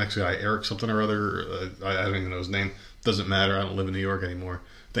guess the next guy, Eric something or other, I don't even know his name. Doesn't matter. I don't live in New York anymore.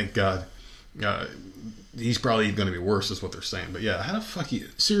 Thank God. He's probably going to be worse, is what they're saying. But yeah, how the fuck you...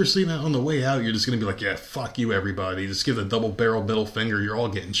 Seriously, now on the way out, you're just going to be like, yeah, fuck you, everybody. Just give the double-barrel middle finger. You're all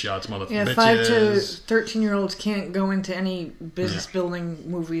getting shots, motherfuckers. Yeah, 5 to 13-year-olds can't go into any business building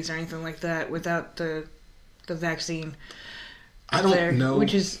movies or anything like that without the vaccine. I don't know.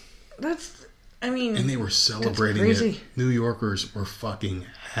 And they were celebrating it. New Yorkers were fucking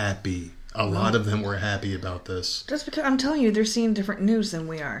happy. A lot of them were happy about this. Just because I'm telling you, they're seeing different news than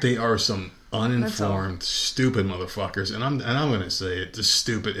we are. They are some uninformed, stupid motherfuckers, and I'm going to say it, just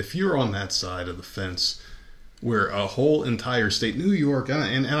stupid. If you're on that side of the fence, where a whole entire state, New York,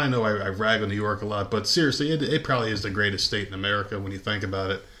 and I know I rag on New York a lot, but seriously, it probably is the greatest state in America when you think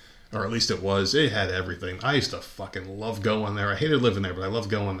about it, or at least it was. It had everything. I used to fucking love going there. I hated living there, but I loved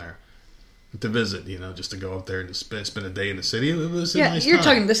going there to visit, just to go up there and just spend a day in the city. It was a nice you're time.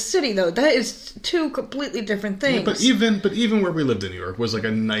 talking the city though. That is two completely different things. Yeah, but even where we lived in New York was like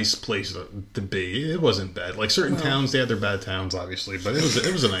a nice place to be. It wasn't bad. Like certain towns, they had their bad towns, obviously, but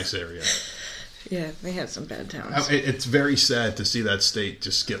it was a nice area. Yeah, they had some bad towns. It's very sad to see that state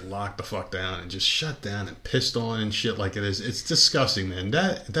just get locked the fuck down and just shut down and pissed on and shit like it is. It's disgusting, man.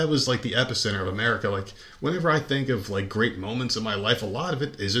 That was like the epicenter of America. Like, whenever I think of like great moments in my life, a lot of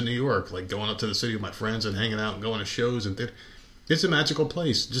it is in New York. Like going up to the city with my friends and hanging out and going to shows and it's a magical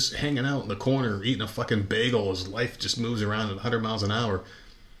place. Just hanging out in the corner, eating a fucking bagel as life just moves around at 100 miles an hour.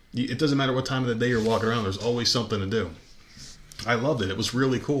 It doesn't matter what time of the day you're walking around. There's always something to do. I loved it. It was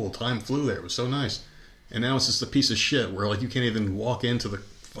really cool. Time flew there. It was so nice. And now it's just a piece of shit where like you can't even walk into the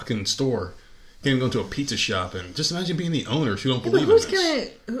fucking store. You can't even go into a pizza shop and just imagine being the owners who don't believe in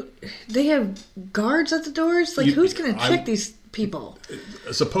this. They have guards at the doors? Like who's gonna check these people?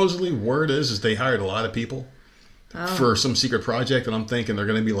 Supposedly word is they hired a lot of people for some secret project, and I'm thinking they're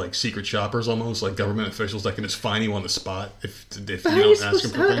gonna be like secret shoppers almost, like government officials that can just find you on the spot if you don't ask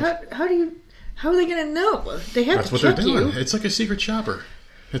them for things. How are they going to know? They have to check you. That's what they're doing. It's like a secret shopper.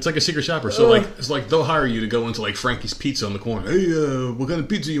 So it's like they'll hire you to go into like Frankie's Pizza on the corner. Hey, what kind of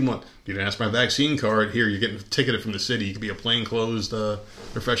pizza you want? You didn't ask my vaccine card. Here, you're getting ticketed from the city. You could be a plainclothes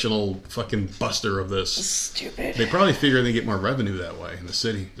professional fucking buster of this. Stupid. They probably figure they get more revenue that way in the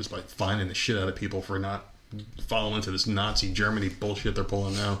city, just by finding the shit out of people for not following to this Nazi Germany bullshit they're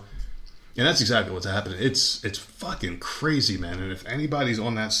pulling now. And that's exactly what's happening. It's fucking crazy, man. And if anybody's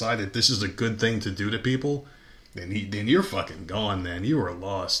on that side that this is a good thing to do to people, then you're fucking gone, man. You are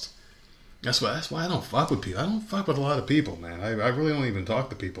lost. That's why I don't fuck with people. I don't fuck with a lot of people, man. I really don't even talk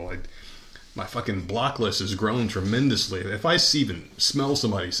to people. My fucking block list has grown tremendously. If I even smell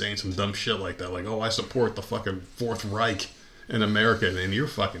somebody saying some dumb shit like that, like, oh, I support the fucking Fourth Reich in America, then you're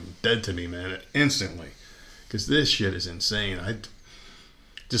fucking dead to me, man, instantly. Because this shit is insane.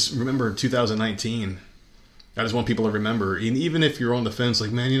 Just remember 2019. I just want people to remember, and even if you're on the fence,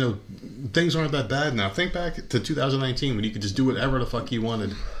 like, man, things aren't that bad now. Think back to 2019 when you could just do whatever the fuck you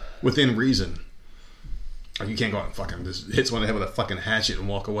wanted within reason. Like, you can't go out and fucking just hit someone in the head with a fucking hatchet and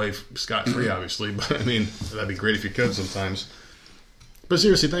walk away scot-free, obviously. But, I mean, that'd be great if you could sometimes. But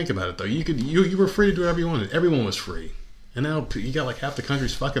seriously, think about it, though. You were free to do whatever you wanted. Everyone was free. And now you got, like, half the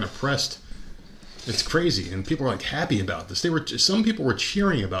country's fucking oppressed. It's crazy, and people are like happy about this. Some people were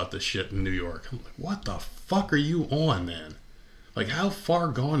cheering about this shit in New York. I'm like, what the fuck are you on, man? Like, how far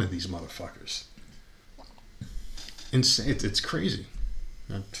gone are these motherfuckers? Insane. It's crazy.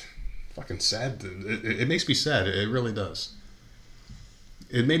 Fucking sad. It makes me sad. It really does.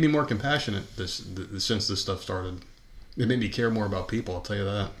 It made me more compassionate since this stuff started. It made me care more about people. I'll tell you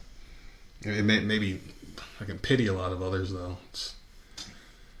that. It made me. I can pity a lot of others, though. It's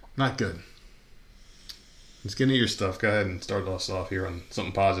not good. Let's get into your stuff. Go ahead and start us off here on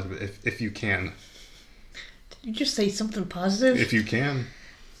something positive, if you can. Did you just say something positive? If you can.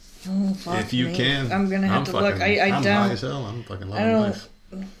 Oh, fuck if you me. can. I'm going to have to look. I'm high as hell. I'm fucking loving life.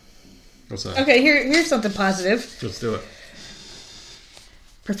 What's that? Okay, here's something positive. Let's do it.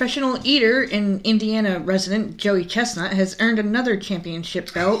 Professional eater and Indiana resident Joey Chestnut has earned another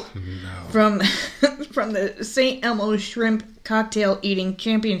championship belt from the St. Elmo's Shrimp Cocktail Eating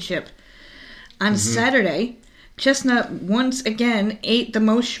Championship. On Saturday, Chestnut once again ate the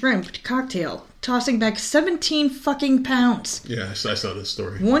most shrimp cocktail, tossing back 17 fucking pounds. Yeah, I saw this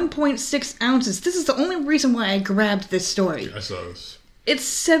story. 1.6 ounces. This is the only reason why I grabbed this story. I saw this. It's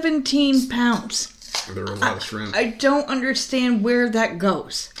 17 pounds. There were a lot of shrimp. I don't understand where that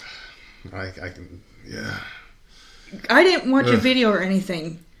goes. I can, yeah. I didn't watch a video or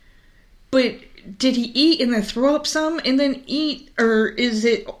anything, but did he eat and then throw up some and then eat, or is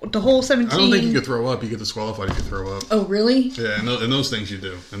it the whole 17? I don't think you could throw up. You get disqualified if you throw up. Oh, really? Yeah, and those things you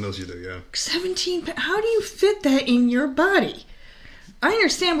do. And those you do, yeah. 17 pounds? How do you fit that in your body? I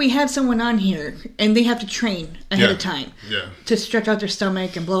understand we had someone on here, and they have to train ahead of time to stretch out their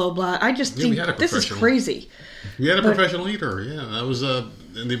stomach and blah, blah, blah. I just think this is crazy. We had a professional eater, yeah. That was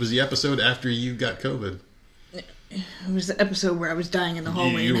and it was the episode after you got COVID. It was the episode where I was dying in the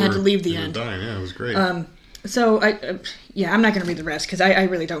hallway and had to leave the end. Dying, yeah, it was great. So I'm not going to read the rest because I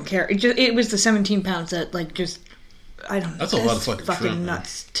really don't care. It was the 17 pounds that I don't know. That's a lot of fucking shrimp,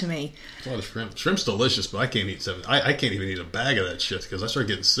 nuts to me. It's a lot of shrimp. Shrimp's delicious, but I can't eat 7. I can't even eat a bag of that shit because I start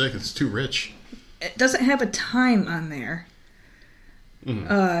getting sick. It's too rich. It doesn't have a time on there.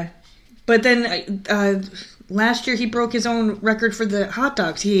 Mm-hmm. But then last year he broke his own record for the hot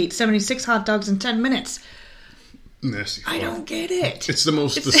dogs. He ate 76 hot dogs in 10 minutes. Nasty fuck. I don't get it. It's the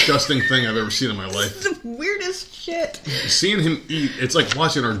most disgusting thing I've ever seen in my life. It's the weirdest shit. Seeing him eat, it's like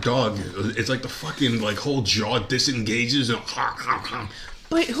watching our dog. It's like the fucking whole jaw disengages and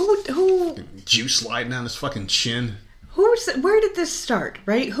But who juice sliding down his fucking chin. Where did this start?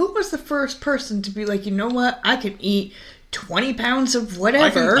 Right? Who was the first person to be like, you know what? I can eat 20 pounds of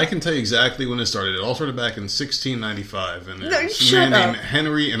whatever. I can tell you exactly when it started. It all started back in 1695, and this shut man up. named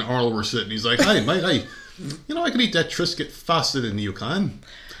Henry and Arnold were sitting. He's like, "Hey, mate, hey, you know I can eat that Triscuit faster than you can,"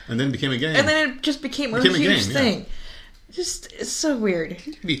 and then it became a game. And then it just became a huge thing. Just it's so weird.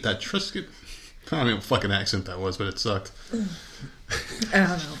 You can eat that Triscuit. I don't know what fucking accent that was, but it sucked. I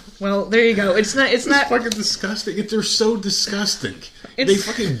don't know. Well, there you go. It's not fucking disgusting. They're so disgusting. They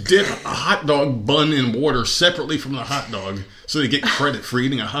fucking dip a hot dog bun in water separately from the hot dog so they get credit for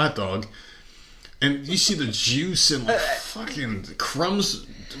eating a hot dog. And you see the juice and fucking crumbs,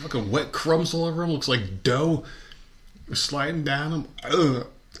 fucking wet crumbs all over them. Looks like dough sliding down them. Ugh.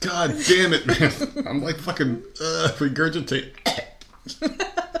 God damn it, man. I'm like fucking regurgitate.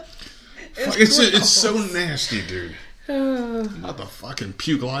 It's so nasty, dude. I'm about to fucking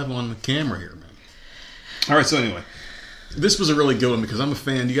puke live on the camera here, man. Alright, so anyway. This was a really good one because I'm a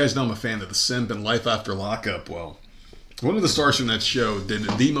fan. You guys know I'm a fan of The Simp and Life After Lockup. Well, one of the stars from that show did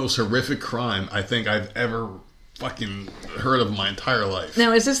the most horrific crime I think I've ever fucking heard of in my entire life.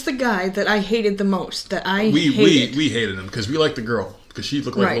 Now, is this the guy that I hated the most? That we hated him because we liked the girl because she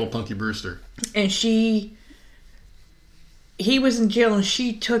looked like a little Punky Brewster. And he was in jail and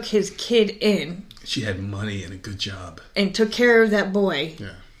she took his kid in. She had money and a good job. And took care of that boy.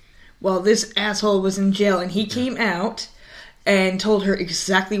 Yeah. While this asshole was in jail and he came out and told her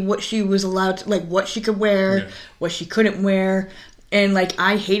exactly what she was allowed to, like what she could wear, what she couldn't wear. And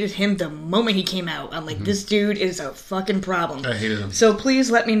I hated him the moment he came out. I'm like, this dude is a fucking problem. I hated him. So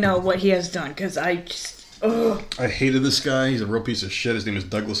please let me know what he has done because I hated this guy. He's a real piece of shit. His name is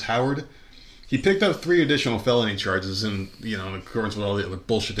Douglas Howard. He picked up 3 additional felony charges in accordance with all the other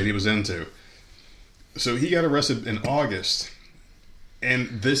bullshit that he was into. So he got arrested in August.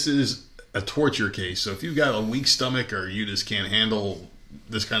 And this is a torture case. So if you've got a weak stomach or you just can't handle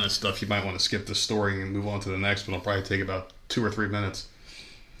this kind of stuff, you might want to skip this story and move on to the next one. It'll probably take about 2 or 3 minutes.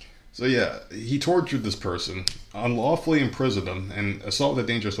 So yeah, he tortured this person, unlawfully imprisoned him, and assault with a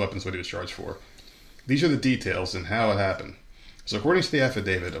dangerous weapon is what he was charged for. These are the details and how it happened. So according to the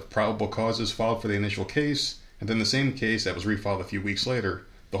affidavit of probable causes filed for the initial case, and then the same case that was refiled a few weeks later,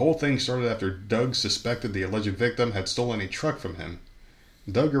 the whole thing started after Doug suspected the alleged victim had stolen a truck from him.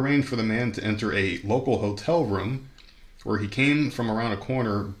 Doug arranged for the man to enter a local hotel room where he came from around a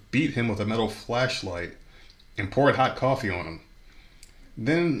corner, beat him with a metal flashlight, and poured hot coffee on him.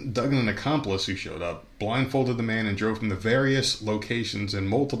 Then Doug and an accomplice who showed up blindfolded the man and drove him to various locations in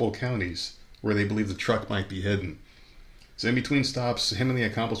multiple counties where they believed the truck might be hidden. So in between stops, him and the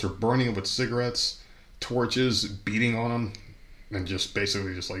accomplice were burning him with cigarettes, torches, beating on him, and just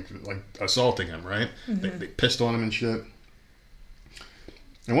basically just like assaulting him, right? They pissed on him and shit.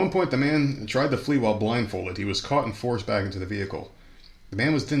 At one point, the man tried to flee while blindfolded. He was caught and forced back into the vehicle. The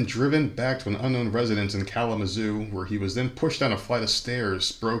man was then driven back to an unknown residence in Kalamazoo, where he was then pushed down a flight of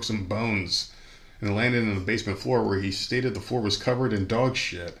stairs, broke some bones, and landed on the basement floor, where he stated the floor was covered in dog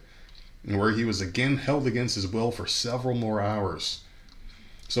shit, and where he was again held against his will for several more hours.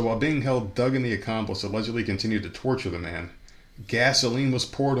 So while being held, Doug and the accomplice allegedly continued to torture the man. Gasoline was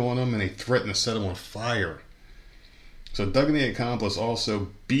poured on him, and they threatened to set him on fire. So Doug and the accomplice also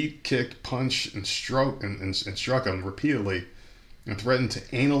beat, kicked, punched, and struck him repeatedly, and threatened to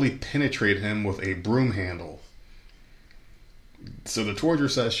anally penetrate him with a broom handle. So the torture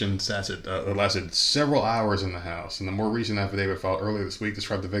session lasted several hours in the house, and the more recent affidavit filed earlier this week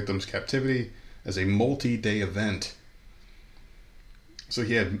described the victim's captivity as a multi-day event. So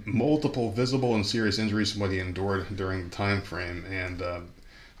he had multiple visible and serious injuries from what he endured during the time frame, and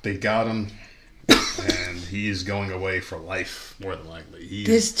they got him, and he is going away for life, more than likely.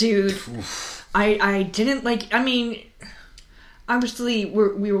 This dude, I didn't like. I mean, obviously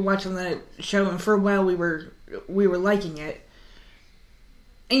we were watching that show, and for a while we were liking it,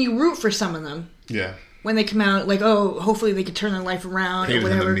 and you root for some of them. Yeah. When they come out, like, oh, hopefully they could turn their life around or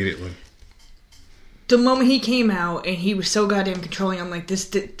whatever. Him immediately. the moment he came out and he was so goddamn controlling, I'm like, this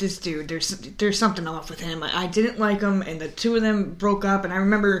dude, there's something off with him. I didn't like him, and the two of them broke up, and I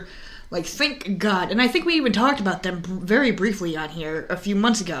remember, like, thank God. And I think we even talked about them very briefly on here a few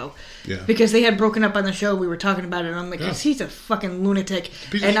months ago. Yeah. Because they had broken up on the show, we were talking about it, and I'm like, he's a fucking lunatic.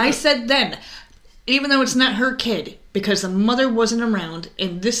 And I said then, even though it's not her kid, because the mother wasn't around,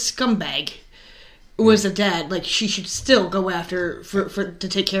 and this scumbag was a dad, like, she should still go after to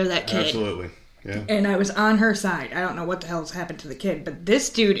take care of that kid. Absolutely. Yeah. And I was on her side. I don't know what the hell's happened to the kid, but this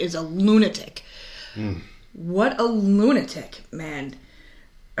dude is a lunatic. What a lunatic, man.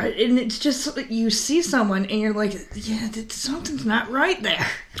 And it's just, you see someone and you're like, yeah, something's not right there.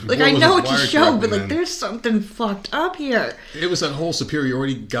 Like, I know it's a show, but, like, there's something fucked up here. It was that whole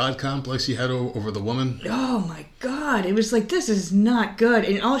superiority God complex he had over the woman. Oh, my God. It was like, this is not good.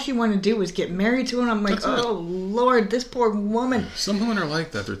 And all she wanted to do was get married to him. I'm like, Lord, this poor woman. Some women are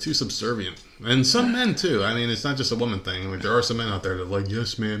like that. They're too subservient. And some men, too. I mean, it's not just a woman thing. Like, there are some men out there that are like,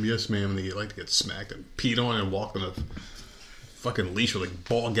 yes, ma'am, and they like to get smacked and peed on and walk on a fucking leash with a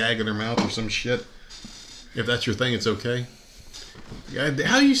ball gag in their mouth or some shit. If that's your thing, it's okay.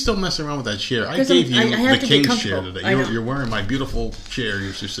 How are you still messing around with that chair? I gave you the king's chair today. You're wearing my beautiful chair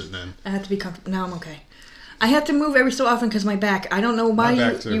you're sitting in. I have to be comfortable. No, I'm okay. I have to move every so often because my back. I don't know why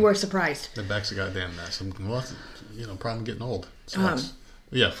you are surprised. The back's a goddamn mess. Problem getting old.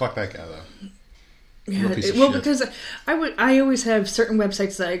 Yeah, fuck that guy though. Yeah, because I always have certain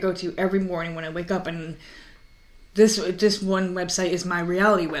websites that I go to every morning when I wake up, and this one website is my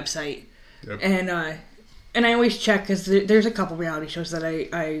reality website. Yep. And I always check because there's a couple reality shows that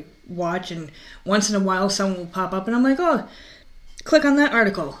I watch, and once in a while someone will pop up and I'm like, oh, click on that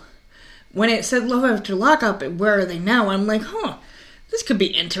article. When it said Love After Lockup, where are they now? I'm like, this could be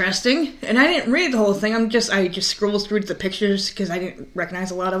interesting. And I didn't read the whole thing. I just scrolled through the pictures because I didn't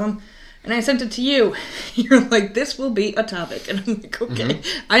recognize a lot of them. And I sent it to you. You're like, this will be a topic. And I'm like, okay.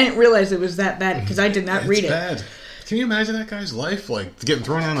 Mm-hmm. I didn't realize it was that bad because I did not read it. It's bad. Can you imagine that guy's life? Like, getting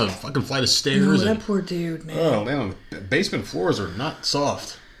thrown down a fucking flight of stairs. That poor dude, man. Oh, man. Basement floors are not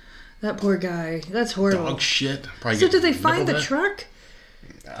soft. That poor guy. That's horrible. Dog shit. So did they find the truck?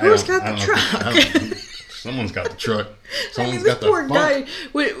 Who's got the truck? Someone's got the truck. Someone's got the poor guy.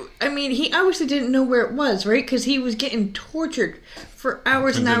 I mean, he obviously didn't know where it was, right? Because he was getting tortured for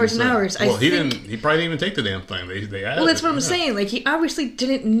hours and hours and hours. Well, he probably didn't even take the damn thing. They added that's what I'm saying. Like, he obviously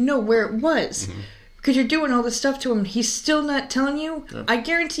didn't know where it was. Mm-hmm. Because you're doing all this stuff to him. He's still not telling you. Yep. I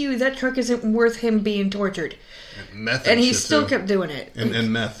guarantee you that truck isn't worth him being tortured. Meth and he still kept doing it.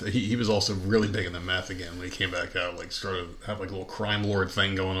 And meth. He was also really big into meth again when he came back out. Like, started to have like a little crime lord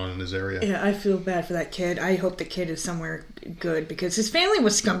thing going on in his area. Yeah, I feel bad for that kid. I hope the kid is somewhere good because his family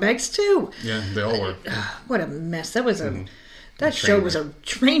was scumbags too. Yeah, they all were. What a mess. That was that show was a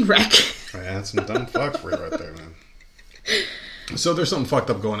train wreck. Yeah, that's some dumb fucks for you right there, man. So there's something fucked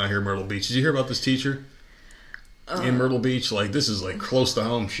up going on here in Myrtle Beach. Did you hear about this teacher in Myrtle Beach? Like, this is like close to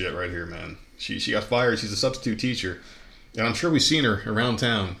home shit right here, man. She got fired. She's a substitute teacher, and I'm sure we've seen her around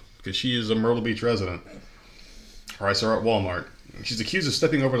town because she is a Myrtle Beach resident. Or I saw her at Walmart. She's accused of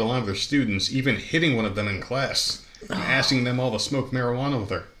stepping over the line with her students, even hitting one of them in class and asking them all to smoke marijuana with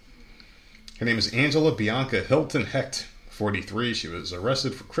her. Her name is Angela Bianca Hilton Hecht, 43. She was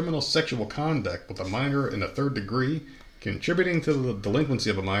arrested for criminal sexual conduct with a minor in the 3rd degree, contributing to the delinquency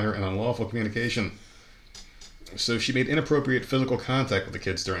of a minor and unlawful communication. So she made inappropriate physical contact with the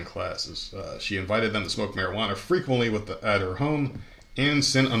kids during classes. She invited them to smoke marijuana frequently at her home and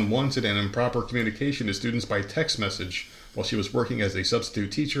sent unwanted and improper communication to students by text message while she was working as a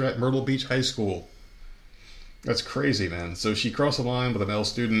substitute teacher at Myrtle Beach High School. That's crazy, man. So she crossed the line with a male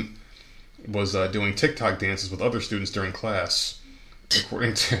student, was doing TikTok dances with other students during class.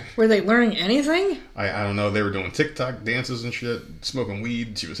 According to... Were they learning anything? I don't know. They were doing TikTok dances and shit, smoking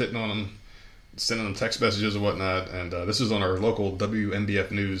weed. She was hitting on them, sending them text messages and whatnot. And this is on our local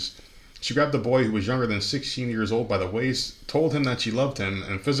WNBF News. She grabbed the boy who was younger than 16 years old by the waist, told him that she loved him,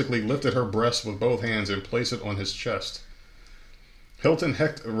 and physically lifted her breast with both hands and placed it on his chest. Hilton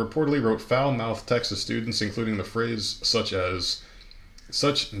Hecht reportedly wrote foul-mouthed texts to students, including the phrase such as,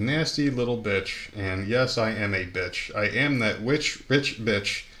 "Such nasty little bitch," and "Yes, I am a bitch. I am that rich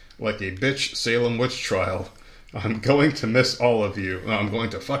bitch, like a bitch Salem witch trial. I'm going to miss all of you. I'm going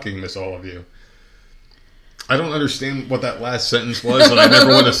to fucking miss all of you." I don't understand what that last sentence was, and I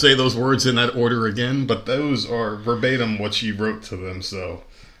never want to say those words in that order again, but those are verbatim what she wrote to them, so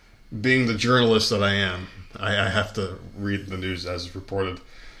being the journalist that I am, I have to read the news as reported.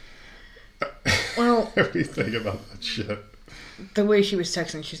 Well, everything about that shit. The way she was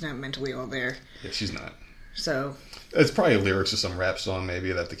texting, she's not mentally all there. Yeah, she's not. So it's probably lyrics to some rap song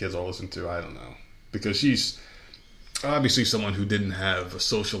maybe that the kids all listen to. I don't know. because she's obviously someone who didn't have a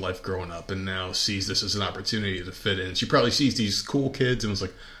social life growing up and now sees this as an opportunity to fit in. She probably sees these cool kids and was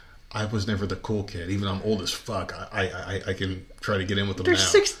like, I was never the cool kid. Even though I'm old as fuck, I can try to get in with them They're now.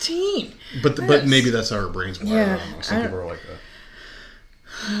 16. But maybe that's how her brain's wired. Yeah, I don't know. Some people are like that.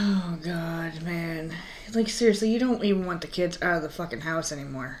 Oh, God, man. Like, seriously, you don't even want the kids out of the fucking house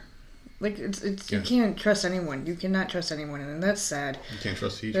anymore. Like, you can't trust anyone. You cannot trust anyone, and that's sad. You can't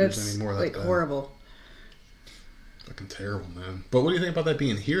trust teachers anymore. That's, like, horrible. Fucking terrible, man. But what do you think about that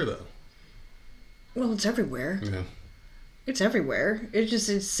being here, though? Well, it's everywhere. Yeah. It's everywhere.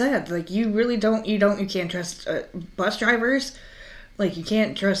 It's sad. Like, you can't trust bus drivers. Like, you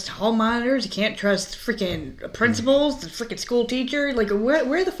can't trust hall monitors. You can't trust freaking principals, the freaking school teacher. Like,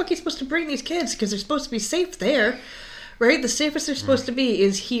 where the fuck are you supposed to bring these kids? Because they're supposed to be safe there, right? The safest they're supposed to be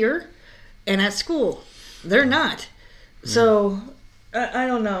is here and at school. They're not. So, I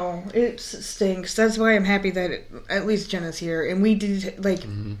don't know. It stinks. That's why I'm happy that at least Jenna's here. And we did, like,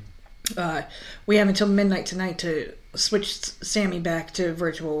 we have until midnight tonight to switch Sammy back to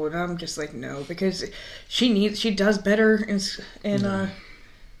virtual, and I'm just like, no, because she does better in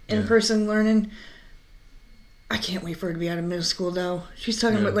person learning. I can't wait for her to be out of middle school, though. She's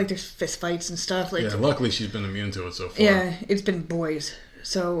talking about, like, there's fist fights and stuff. Like, luckily she's been immune to it so far. Yeah, it's been boys,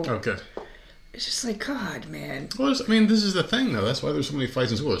 so... Okay. It's just like, God, man. Well, this is the thing, though. That's why there's so many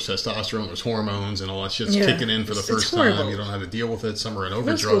fights in school. There's testosterone, there's hormones, and all that shit's kicking in for the first time. You don't know how to deal with it. Some are in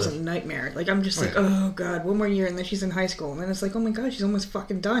overdrive. Middle school's a nightmare. Like, I'm just oh, God, one more year, and then she's in high school. And then it's like, oh, my God, she's almost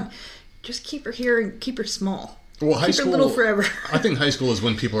fucking done. Just keep her here and keep her small. Well, high keep school... her little forever. I think high school is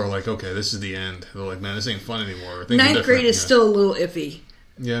when people are like, okay, this is the end. They're like, man, this ain't fun anymore. Ninth grade is still a little iffy.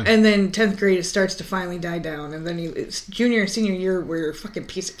 Yeah. And then 10th grade, it starts to finally die down. And then it's junior and senior year, we're a fucking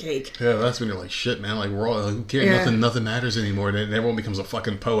piece of cake. Yeah, that's when you're like, shit, man. Like, we're all, like, who cares? Nothing matters anymore. And everyone becomes a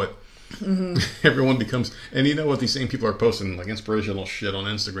fucking poet. Mm-hmm. Everyone becomes... And you know what? These same people are posting, like, inspirational shit on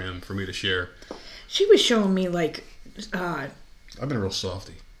Instagram for me to share. She was showing me, like... I've been a real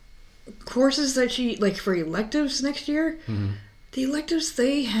softie. Courses that she... Like, for electives next year. Mm-hmm. The electives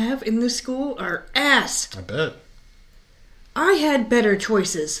they have in this school are ass. I bet. I had better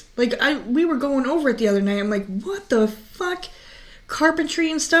choices. Like, we were going over it the other night. I'm like, what the fuck? Carpentry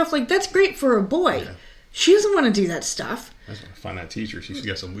and stuff? Like, that's great for a boy. Yeah. She doesn't want to do that stuff. I just want to find that teacher. She's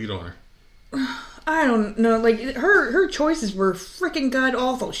got some weed on her. I don't know. Like, her choices were freaking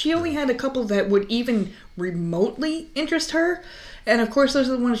god-awful. She only had a couple that would even remotely interest her. And, of course, those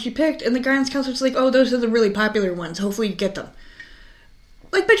are the ones she picked. And the guidance counselor's like, oh, those are the really popular ones. Hopefully you get them.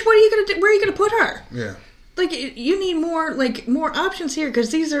 Like, bitch, what are you going to do? Where are you going to put her? Yeah. Like, you need more options here, because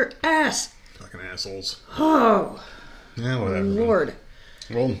these are ass. Fucking assholes. Oh. Yeah, whatever. Lord.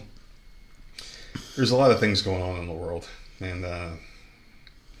 Well, there's a lot of things going on in the world. And,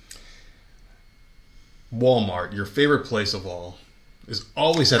 Walmart, your favorite place of all, is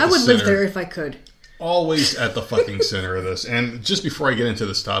always at the center. I would live there if I could. Always at the fucking center of this. And just before I get into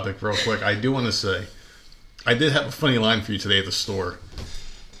this topic real quick, I do want to say, I did have a funny line for you today at the store.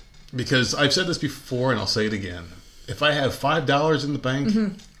 Because I've said this before and I'll say it again. If I have $5 in the bank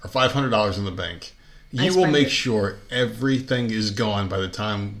or $500 in the bank, you will make sure everything is gone by the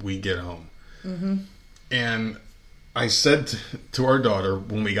time we get home. Mm-hmm. And I said to our daughter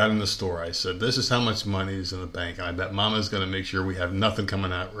when we got in the store, I said, this is how much money is in the bank. And I bet Mama's going to make sure we have nothing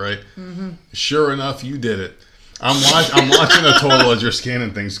coming out, right? Mm-hmm. Sure enough, you did it. I'm watching the total as you're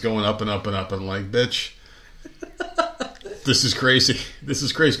scanning things going up and up and up. And I'm like, bitch. This is crazy. This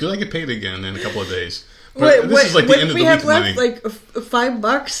is crazy because I get paid again in a couple of days. But this is like the end of the week money. We have left like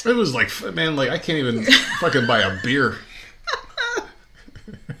 $5. It was like, man, like I can't even fucking buy a beer. I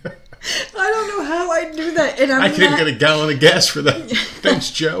don't know how I do that, and I can't even get a gallon of gas for that.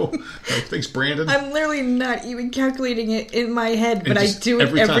 Thanks, Joe. Thanks, Brandon. I'm literally not even calculating it in my head, but I do it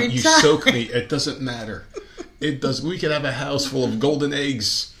every time. You soak me. It doesn't matter. It does. We could have a house full of golden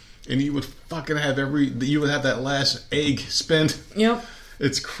eggs. And you would fucking have you would have that last egg spent. Yep.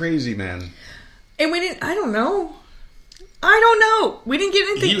 It's crazy, man. And we didn't, I don't know. We didn't get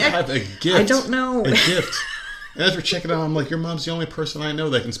anything. You have a gift. I don't know. A gift. And as we're checking out, I'm like, your mom's the only person I know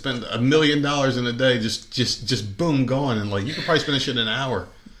that can spend $1 million in a day. Just boom, gone. And like, you could probably spend that shit in an hour.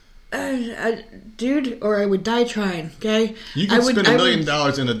 Dude, or I would die trying, okay? You could spend $1 million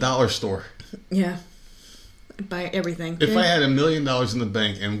in a dollar store. Yeah. Buy everything. If I had $1 million in the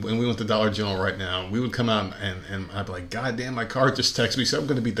bank and we went to Dollar General right now, we would come out and I'd be like, God damn, my card just texted me, so I'm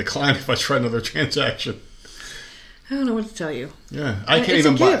going to be declined if I try another transaction. I don't know what to tell you. Yeah, I can't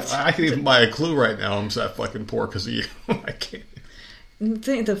even buy a clue right now. I'm so fucking poor because of you. I can't.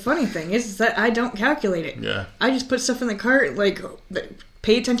 The funny thing is that I don't calculate it. Yeah. I just put stuff in the cart, like,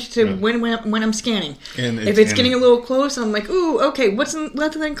 pay attention to when I'm scanning. And if it's getting a little close, I'm like, ooh, okay, what's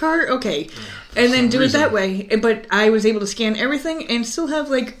left in the cart? Okay. And then do it that way. But I was able to scan everything and still have,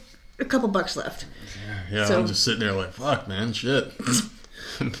 like, a couple bucks left. Yeah, so, I'm just sitting there like, fuck, man, shit.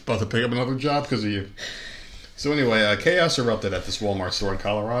 I'm about to pick up another job because of you. So anyway, chaos erupted at this Walmart store in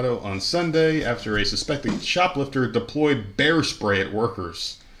Colorado on Sunday after a suspected shoplifter deployed bear spray at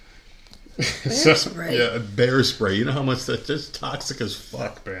workers. Bear spray? Yeah, bear spray. You know how much that's just toxic as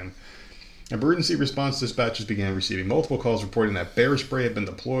fuck, man. Emergency response dispatchers began receiving multiple calls reporting that bear spray had been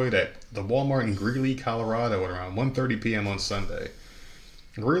deployed at the Walmart in Greeley, Colorado at around 1:30 p.m. on Sunday.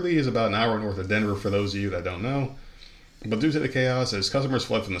 Greeley is about an hour north of Denver for those of you that don't know. But due to the chaos, as customers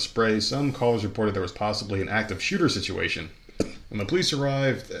fled from the spray, some callers reported there was possibly an active shooter situation. When the police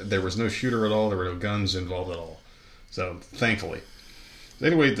arrived, there was no shooter at all. There were no guns involved at all. So, thankfully.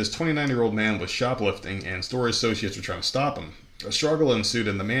 Anyway, this 29-year-old man was shoplifting, and store associates were trying to stop him. A struggle ensued,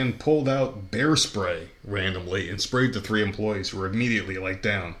 and the man pulled out bear spray randomly and sprayed the 3 employees who were immediately,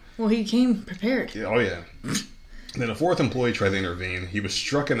 down. Well, he came prepared. Oh, yeah. Then a 4th employee tried to intervene. He was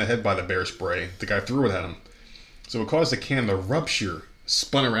struck in the head by the bear spray. The guy threw it at him. So it caused the can to rupture,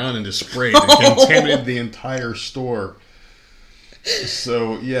 spun around into spray, and contaminated the entire store.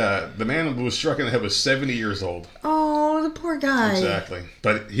 So, yeah, the man who was struck in the head was 70 years old. Oh, the poor guy. Exactly.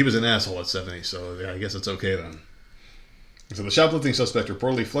 But he was an asshole at 70, so yeah, I guess it's okay then. So the shoplifting suspect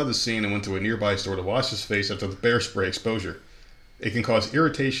reportedly fled the scene and went to a nearby store to wash his face after the bear spray exposure. It can cause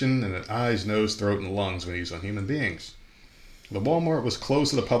irritation in the eyes, nose, throat, and lungs when used on human beings. The Walmart was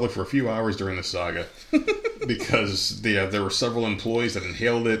closed to the public for a few hours during the saga because there were several employees that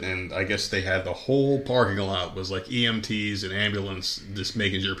inhaled it, and I guess they had the whole parking lot was like EMTs and ambulance just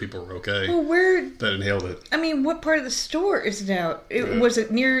making sure people were okay. Well, where... That inhaled it. I mean, what part of the store is it out? Was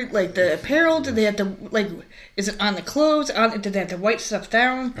it near, the apparel? Did they have to, is it on the clothes? Did they have to wipe stuff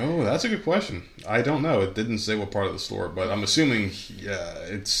down? Oh, that's a good question. I don't know. It didn't say what part of the store, but I'm assuming, you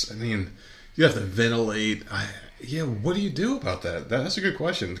have to ventilate... Yeah, what do you do about that? That's a good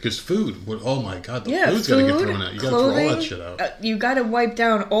question. Because food, oh my god, the food's got to get thrown out. You got to throw all that shit out. You got to wipe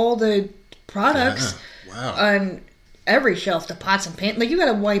down all the products on every shelf, the pots and pans. You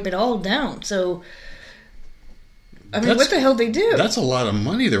got to wipe it all down. So, I mean, what the hell they do? That's a lot of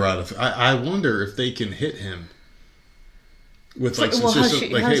money they're out of. I wonder if they can hit him with we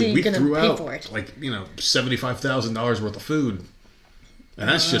threw out $75,000 worth of food. And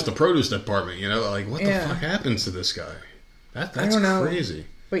that's just the produce department, what the fuck happens to this guy? That's crazy.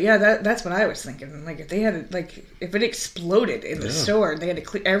 But yeah, that's what I was thinking. If they had, if it exploded in the store, they had to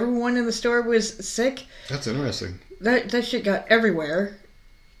clean, everyone in the store was sick. That's interesting. That shit got everywhere.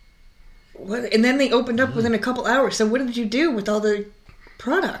 What? And then they opened up within a couple hours. So what did you do with all the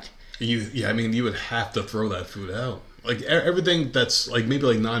product? You would have to throw that food out. Everything that's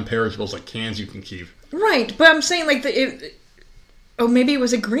maybe non-perishables, like cans, you can keep. Right, but I'm saying Oh, maybe it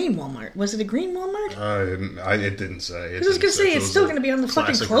was a green Walmart. Was it a green Walmart? It didn't say. I was going to say, it's still going to be on the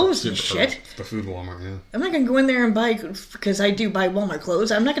fucking clothes and shit. The food Walmart, yeah. I'm not going to go in there and buy, because I do buy Walmart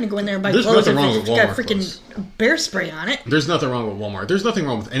clothes. I'm not going to go in there and buy There's clothes nothing wrong with Walmart got freaking bear spray on it. There's nothing wrong with Walmart. There's nothing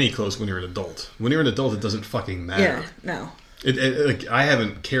wrong with any clothes when you're an adult. When you're an adult, it doesn't fucking matter. Yeah, no. I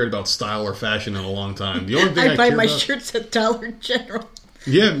haven't cared about style or fashion in a long time. The only thing I buy my shirts at Dollar General.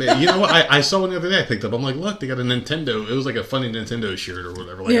 Yeah, man. You know what? I saw one the other day I picked up. I'm like, look, they got a Nintendo. It was like a funny Nintendo shirt or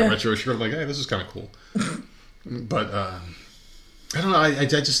whatever, a retro shirt. I'm like, hey, this is kind of cool. But I don't know. I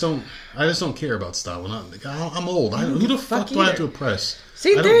just don't care about style. I'm old. Who the fuck do I have to impress?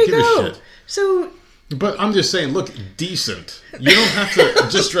 See, I there you go. A shit. So, but I'm just saying, look decent. You don't have to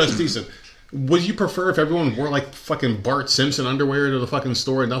just dress decent. Would you prefer if everyone wore fucking Bart Simpson underwear to the fucking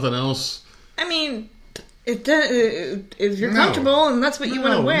store and nothing else? I mean, if you're comfortable and that's what you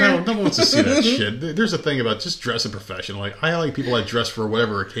want to wear. No one wants to see that shit. There's a thing about just dressing professional. I like people that dress for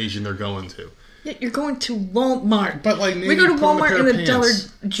whatever occasion they're going to. Yeah, you're going to Walmart. But maybe we go to Walmart in the Dollar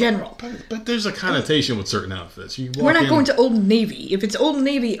General. But there's a connotation with certain outfits. We're not going to Old Navy. If it's Old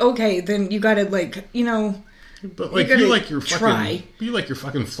Navy, okay, then you got to But you like your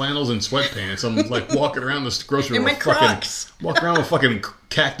fucking flannels and sweatpants. I'm walking around this grocery store walking around with fucking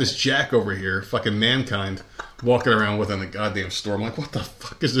Cactus Jack over here, fucking mankind, walking around within the goddamn store. I'm like, what the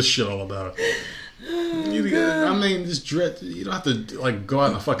fuck is this shit all about? Just dress. You don't have to go out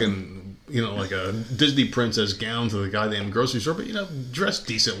in a fucking like a Disney princess gown to the goddamn grocery store, but dress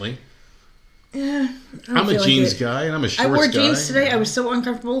decently. Yeah, I'm a jeans guy and I'm a shorts guy. I wore jeans today. I was so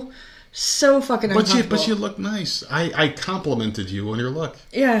uncomfortable So fucking uncomfortable. But you look nice. I complimented you on your look.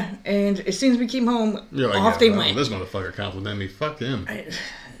 Yeah, and as soon as we came home, You're like, off they well, went. This motherfucker complimented me. Fuck him.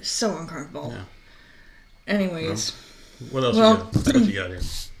 So uncomfortable. Yeah. Anyways. What else you got? What you got here?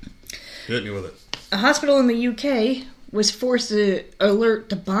 Hit me with it. A hospital in the UK was forced to alert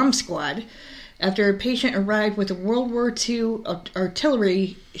the bomb squad after a patient arrived with a World War II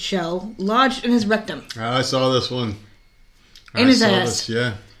artillery shell lodged in his rectum. I saw this one. In his ass.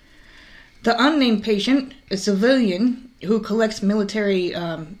 Yeah. The unnamed patient, a civilian who collects military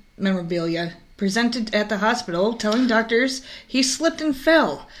memorabilia, presented at the hospital telling doctors he slipped and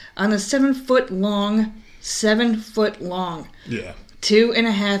fell on the 7 foot long, Yeah.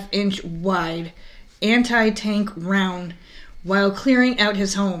 2.5 inch wide anti-tank round while clearing out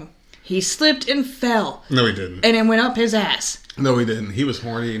his home. He slipped and fell. No, he didn't. And it went up his ass. No, he didn't. He was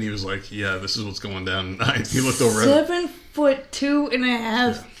horny and he was like, yeah, this is what's going down. He looked over 7 foot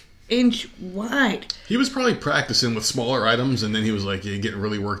 2.5 inch wide. He was probably practicing with smaller items, and then he was like, yeah, getting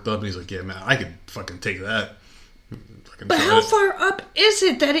really worked up, and he's like, yeah, man, I could fucking take that. But how far up is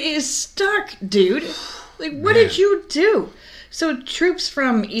it that it is stuck, dude? Like, what did you do? So troops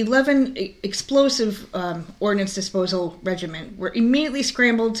from 11 Explosive Ordnance Disposal Regiment were immediately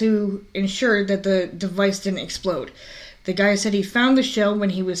scrambled to ensure that the device didn't explode. The guy said he found the shell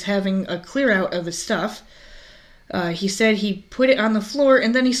when he was having a clear out of his stuff. He said he put it on the floor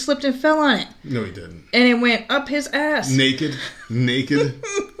and then he slipped and fell on it. No, he didn't. And it went up his ass. Naked.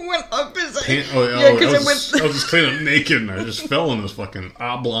 Went up his ass. I was just cleaning up naked and I just fell on this fucking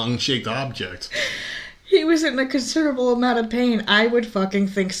oblong-shaped object. He was in a considerable amount of pain. I would fucking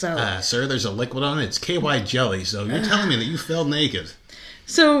think so. Sir, there's a liquid on it. It's KY jelly, so you're telling me that you fell naked.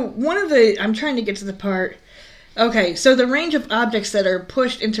 So I'm trying to get to the part. Okay, so the range of objects that are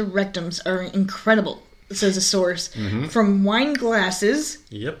pushed into rectums are incredible, says a source. Mm-hmm. From wine glasses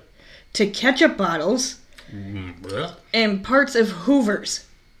to ketchup bottles and parts of Hoovers.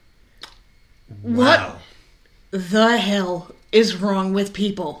 Wow. What the hell is wrong with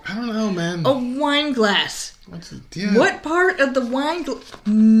people? I don't know, man. A wine glass. What part of the wine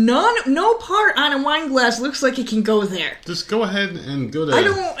no part on a wine glass looks like it can go there. Just go ahead and go to... I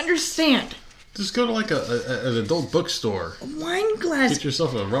don't understand. Just go to like an adult bookstore. A wine glass. Get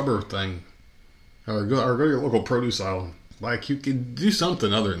yourself a rubber thing. Or go to your local produce aisle. Like, you can do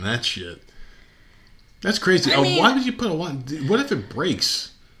something other than that shit. That's crazy. I mean, why would you put a wine... What if it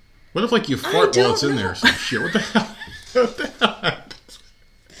breaks? What if, like, you fart while it's in there or some shit? What the hell? What the hell happens?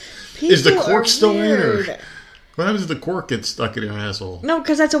 Is the cork still in? Or what happens if the cork gets stuck in your asshole? No,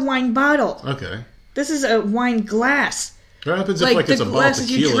 because that's a wine bottle. Okay. This is a wine glass. What happens if it's a bottle of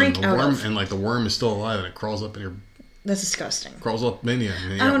tequila and the worm is still alive and it crawls up in your... That's disgusting. Crawls up in you.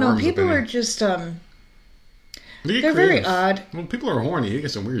 I don't know. People are just... they're very odd. Well, people are horny. You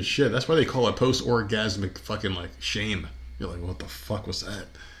get some weird shit. That's why they call it post-orgasmic fucking, like, shame. You're like, what the fuck was that?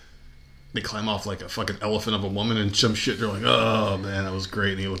 They climb off like a fucking elephant of a woman and some shit. They're like, oh, man, that was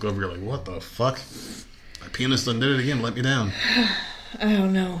great. And you look over, you're like, what the fuck? My penis done did it again. Let me down. I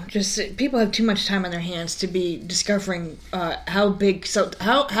don't know. Just people have too much time on their hands to be discovering how big. So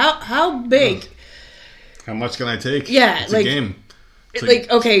how big? How much can I take? Yeah, it's like a game.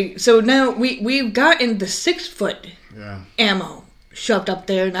 Okay, so now we've gotten the 6 foot ammo shoved up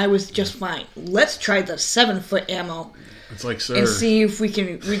there, and I was just fine. Let's try the 7 foot ammo. It's like, sir, and see if we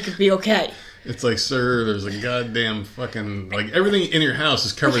could be okay. It's like, sir, there's a goddamn fucking, like, everything in your house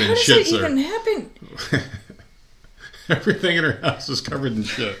is covered in How shit, does that even happen? Everything in her house is covered in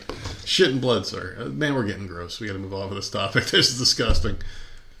shit. Shit and blood, sir. Man, we're getting gross. We gotta move on with this topic. This is disgusting.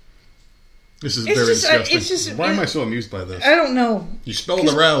 This is very disgusting. Why am I so amused by this? I don't know. You spelled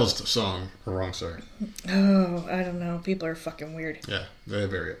aroused song wrong, sorry. Oh, I don't know. People are fucking weird. Yeah,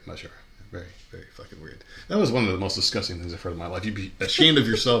 very much are. Very, very fucking weird. That was one of the most disgusting things I've heard in my life. You'd be ashamed of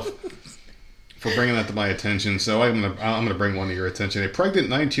yourself for bringing that to my attention. So I'm gonna bring one to your attention. A pregnant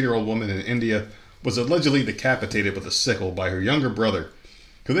 19-year-old woman in India was allegedly decapitated with a sickle by her younger brother,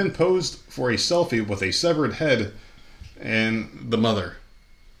 who then posed for a selfie with a severed head and the mother.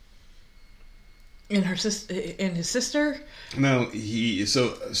 And his sister? No, let me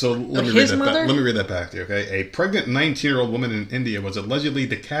read that back to you, okay? A pregnant 19-year-old woman in India was allegedly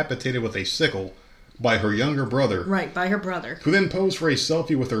decapitated with a sickle by her younger brother. Right, by her brother. Who then posed for a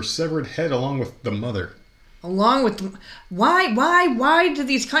selfie with her severed head along with the mother. Why do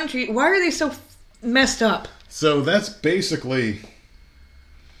these countries, why are they so messed up? So that's basically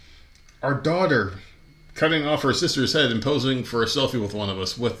our daughter cutting off her sister's head and posing for a selfie with one of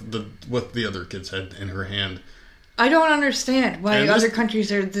us with the other kid's head in her hand. I don't understand why other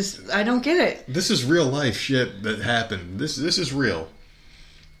countries are this. I don't get it. This is real life shit that happened. This is real.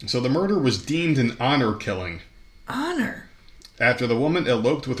 So the murder was deemed an honor killing. Honor? After the woman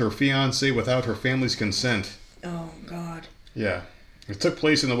eloped with her fiancé without her family's consent. Oh, God. Yeah. It took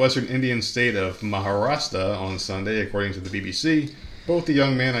place in the western Indian state of Maharashtra on Sunday, according to the BBC. Both the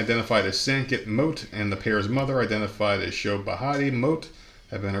young man identified as Sanket Mote and the pair's mother identified as Shobhati Mote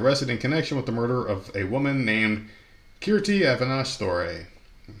have been arrested in connection with the murder of a woman named Kirti Avanastore.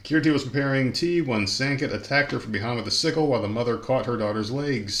 Kirti was preparing tea when Sanket attacked her from behind with a sickle while the mother caught her daughter's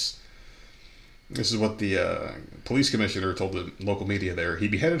legs. This is what the police commissioner told the local media there. He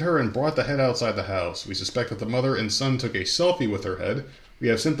beheaded her and brought the head outside the house. We suspect that the mother and son took a selfie with her head. We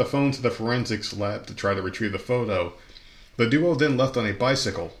have sent the phone to the forensics lab to try to retrieve the photo. The duo then left on a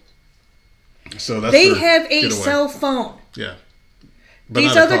bicycle. So that's they have a cell phone. Yeah. But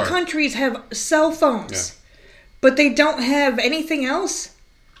these other countries have cell phones. Yeah. But they don't have anything else?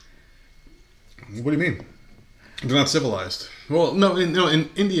 What do you mean? They're not civilized. Well, no, in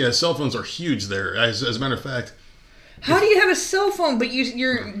India, cell phones are huge there. As a matter of fact. How do you have a cell phone, but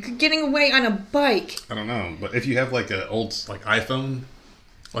you're getting away on a bike? I don't know. But if you have like an old iPhone,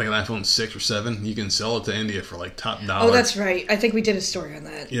 like an iPhone 6 or 7, you can sell it to India for like top dollar. Oh, that's right. I think we did a story on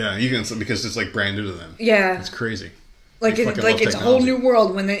that. Yeah, you can, because it's like brand new to them. Yeah. It's crazy. It's a whole new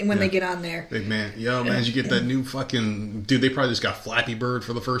world when they get on there. Big man. Did you get that new fucking... Dude, they probably just got Flappy Bird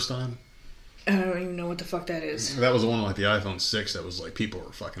for the first time. I don't even know what the fuck that is. That was the one like the iPhone 6 that was like people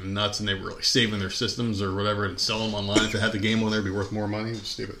were fucking nuts and they were like saving their systems or whatever and selling them online. If they had the game on there, it'd be worth more money. It was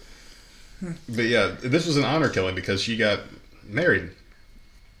stupid. But yeah, this was an honor killing because she got married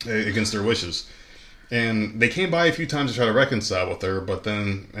against her wishes. And they came by a few times to try to reconcile with her, but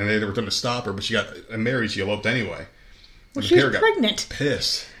then... And they were trying to stop her, but she got married, she eloped anyway. Well, she was pregnant.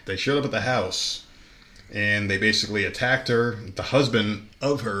 Pissed. They showed up at the house. And they basically attacked her. The husband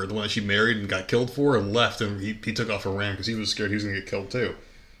of her, the one that she married and got killed for, and left. And he took off and ran because he was scared he was going to get killed too.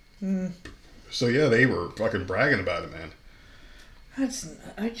 So yeah, they were fucking bragging about it, man. I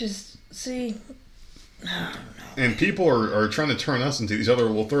don't know. And people are trying to turn us into these other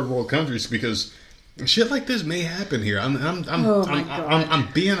little third world countries because shit like this may happen here.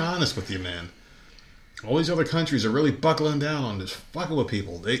 I'm being honest with you, man. All these other countries are really buckling down on this fucking with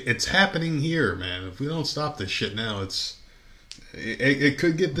people. It's happening here, man. If we don't stop this shit now, it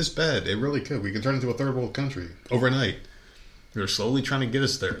could get this bad. It really could. We could turn into a third world country overnight. They're slowly trying to get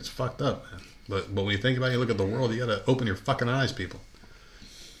us there. It's fucked up, man. But when you think about it, you look at the world, you gotta open your fucking eyes, people.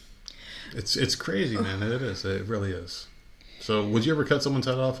 It's crazy, man. It is. It really is. So, would you ever cut someone's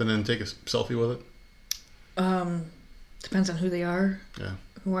head off and then take a selfie with it? Depends on who they are. Yeah.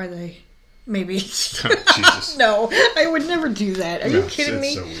 Who are they? Maybe. Jesus. No, I would never do that. Are you kidding me?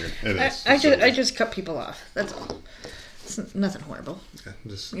 It's so weird. It is. I just cut people off. That's all. It's nothing horrible. Yeah,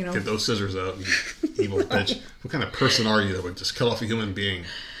 just get those scissors out, you evil bitch. What kind of person are you that would just cut off a human being?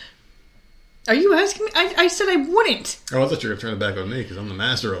 Are you asking me? I said I wouldn't. Oh, I thought you were going to turn it back on me because I'm the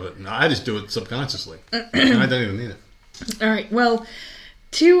master of it. No, I just do it subconsciously. And I don't even need it. All right. Well,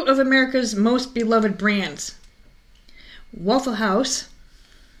 two of America's most beloved brands, Waffle House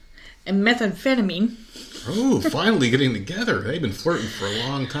and methamphetamine. Oh, finally getting together. They've been flirting for a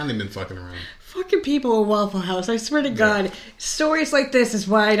long time. They've been fucking around. Fucking people at Waffle House. I swear to God. Stories like this is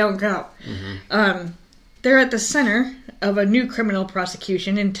why I don't go. Mm-hmm. They're at the center of a new criminal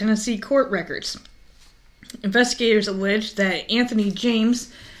prosecution in Tennessee court records. Investigators allege that Anthony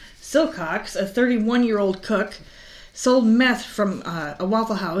James Silcox, a 31-year-old cook, sold meth from a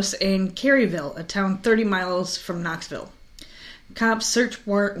Waffle House in Caryville, a town 30 miles from Knoxville. Cops, search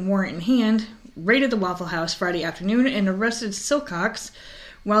warrant in hand, raided the Waffle House Friday afternoon and arrested Silcox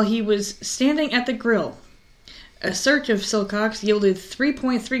while he was standing at the grill. A search of Silcox yielded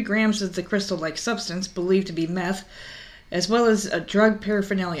 3.3 grams of the crystal-like substance believed to be meth, as well as a drug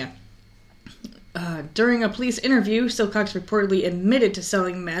paraphernalia. During a police interview, Silcox reportedly admitted to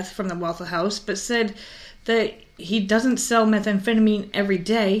selling meth from the Waffle House, but said that he doesn't sell methamphetamine every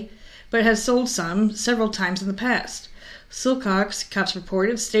day, but has sold some several times in the past. Silcox, cops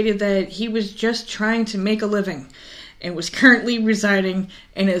reported, stated that he was just trying to make a living and was currently residing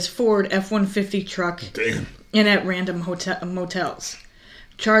in his Ford F-150 truck and at random motels.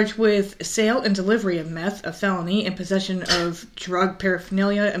 Charged with sale and delivery of meth, a felony, and possession of drug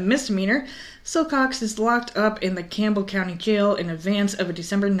paraphernalia, a misdemeanor, Silcox is locked up in the Campbell County Jail in advance of a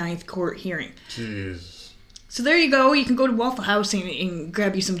December 9th court hearing. Jeez. So there you go. You can go to Waffle House and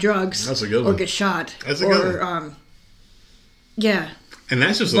grab you some drugs. That's a good one. Or get shot. That's a good one. Yeah. And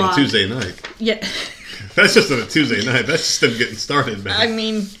that's just on a Tuesday night. Yeah. That's just on a Tuesday night. That's just them getting started, man. I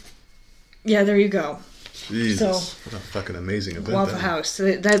mean, yeah, there you go. Jesus, what a fucking amazing event. Waffle House.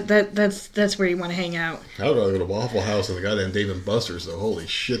 That's where you want to hang out. I would rather go to Waffle House than the goddamn Dave and Buster's, though. Holy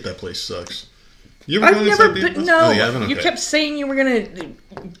shit, that place sucks. You ever I've never been. No, oh, you haven't? Okay. You kept saying you were gonna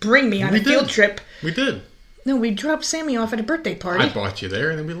bring me on a field trip. We did. No, we dropped Sammy off at a birthday party. I brought you there,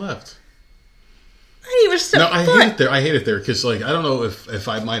 and then we left. It was so fun. I hate it there because, like, I don't know if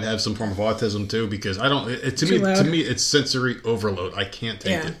I might have some form of autism too, because I don't. To me, it's sensory overload. I can't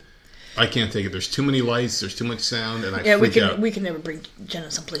take it. I can't take it. There's too many lights. There's too much sound, and I freak out. We can never bring Jenna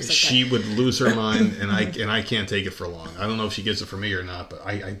someplace like that. She would lose her mind, and I can't take it for long. I don't know if she gets it from me or not, but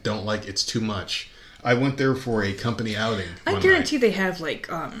I don't like it's too much. I went there for a company outing. I guarantee they have like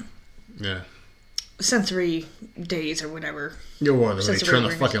yeah. sensory days or whatever. You know what? They turn the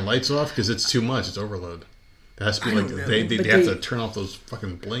fucking lights off because it's too much. It's overload. It has to be like they have to turn off those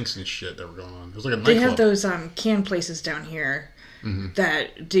fucking blinks and shit that were going on. It was like a nightclub. They have those can places down here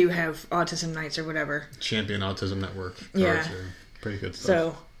that do have autism nights or whatever. Champion Autism Network. Yeah, pretty good stuff.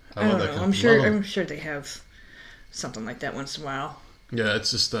 So I don't know. I'm sure they have something like that once in a while. Yeah, it's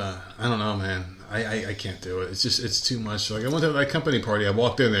just I don't know, man. I can't do it. It's too much. Like I went to that company party. I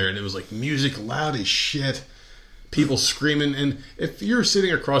walked in there and it was like music loud as shit. People screaming, and if you're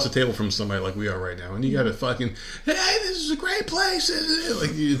sitting across the table from somebody like we are right now, and you got a fucking, hey, this is a great place,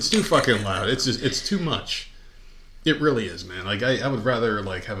 like it's too fucking loud. It's too much. It really is, man. Like I would rather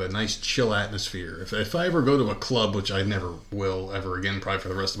like have a nice chill atmosphere. If I ever go to a club, which I never will ever again, probably for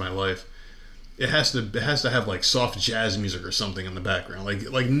the rest of my life, it has to have like soft jazz music or something in the background,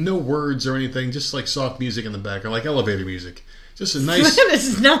 like no words or anything, just like soft music in the background, like elevator music. Just a nice. This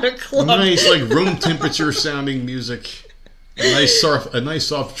is not a club. Nice, like room temperature sounding music. A nice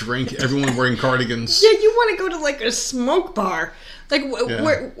soft drink. Everyone wearing cardigans. Yeah, you want to go to like a smoke bar, like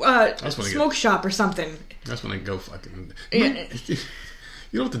smoke shop or something. That's when I go fucking. Yeah. You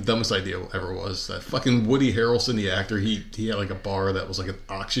know what the dumbest idea ever was? That fucking Woody Harrelson, the actor. He had like a bar that was like an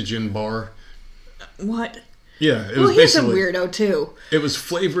oxygen bar. What? Yeah, he's a weirdo too. It was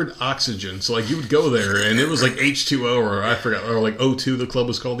flavored oxygen, so like you would go there, and it was like H2O or I forgot, or like O2. The club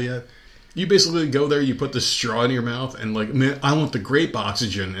was called yet. You basically go there, you put the straw in your mouth, and like, man, I want the grape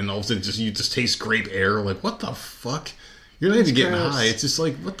oxygen, and all of a sudden, you just taste grape air. Like, what the fuck? You're not even getting high. It's just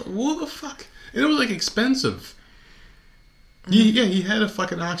like, what the fuck? And it was like expensive. Yeah, he had a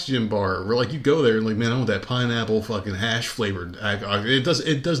fucking oxygen bar where like you go there and like, man, I want that pineapple fucking hash flavored.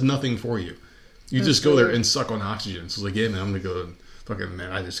 It does nothing for you. You just go there and suck on oxygen. So it's like, yeah, man, I'm going to go fucking,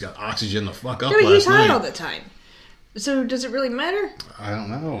 man, I just got oxygen the fuck up last night. He's high all the time. So does it really matter? I don't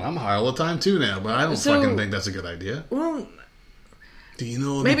know. I'm high all the time too now, but I don't fucking think that's a good idea. Well, do you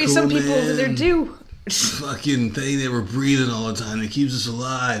know maybe some people over there do. Fucking thing that we're breathing all the time that keeps us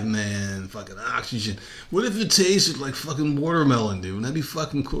alive, man. Fucking oxygen. What if it tasted like fucking watermelon, dude? That'd be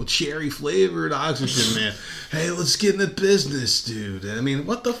fucking cool. Cherry flavored oxygen, man. Hey, let's get in the business, dude. I mean,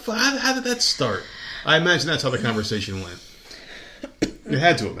 what the fuck? How did that start? I imagine that's how the conversation went. It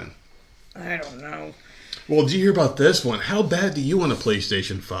had to have been. I don't know. Well, did you hear about this one? How bad do you want a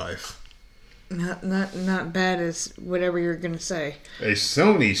PlayStation 5? Not bad as whatever you're going to say. A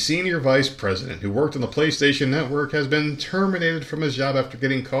Sony senior vice president who worked on the PlayStation Network has been terminated from his job after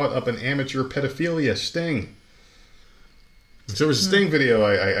getting caught up in amateur pedophilia sting. So there was a sting video.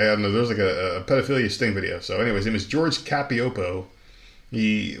 I don't know. There was like a pedophilia sting video. So anyways, his name is George Capiopo.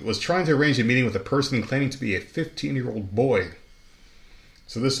 He was trying to arrange a meeting with a person claiming to be a 15-year-old boy.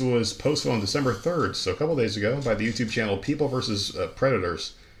 So this was posted on December 3rd, so a couple days ago, by the YouTube channel People vs.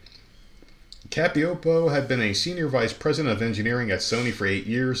 Predators. Capiopo had been a senior vice president of engineering at Sony for 8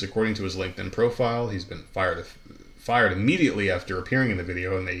 years, according to his LinkedIn profile. He's been fired immediately after appearing in the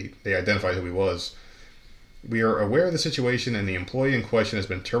video, and they identified who he was. We are aware of the situation, and the employee in question has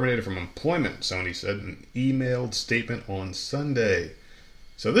been terminated from employment, Sony said in an emailed statement on Sunday.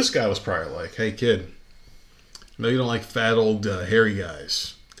 So this guy was probably like, hey kid, I know you don't like fat old hairy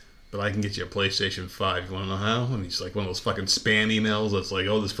guys, but I can get you a PlayStation 5. You want to know how? And he's like one of those fucking spam emails that's like,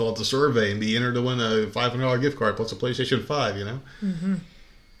 oh, just fill out the survey and be entered to win a $500 gift card plus a PlayStation 5, you know? Mm-hmm.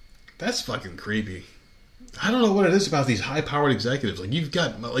 That's fucking creepy. I don't know what it is about these high-powered executives. Like,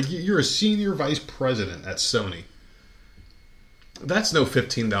 you're a senior vice president at Sony. That's no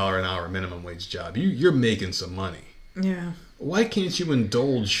 $15 an hour minimum wage job. You're making some money. Yeah. Why can't you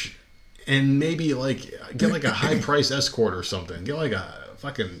indulge and maybe, like, get, like, a high-price escort or something? Get, like, a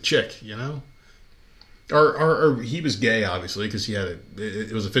fucking chick, you know? Or he was gay, obviously, because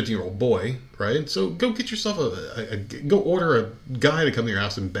it was a 15-year-old boy, right? So go get yourself go order a guy to come to your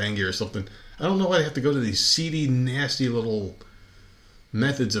house and bang you or something. I don't know why they have to go to these seedy, nasty little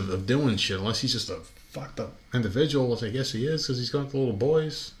methods of doing shit, unless he's just a fucked up individual, which I guess he is, because he's got the little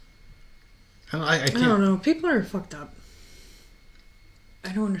boys. I can't. I don't know. People are fucked up.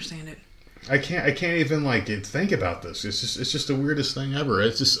 I don't understand it. I can't even think about this. It's just the weirdest thing ever.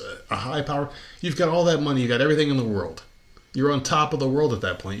 It's just a high power. You've got all that money. You got everything in the world. You're on top of the world at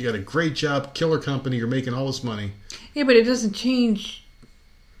that point. You got a great job, killer company. You're making all this money. Yeah, but it doesn't change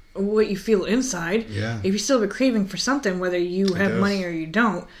what you feel inside. Yeah. If you still have a craving for something, whether you have money or you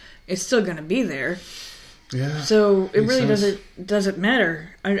don't, it's still going to be there. Yeah. So it really doesn't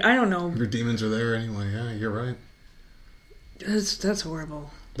matter. I don't know. Your demons are there anyway. Yeah, you're right. That's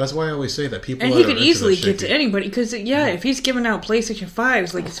horrible. That's why I always say that people. And he could easily get to anybody because if he's giving out PlayStation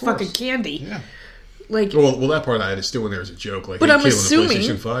 5s like it's fucking candy. Yeah. Like, well, that part I just threw in there as a joke. Like, but hey, I'm assuming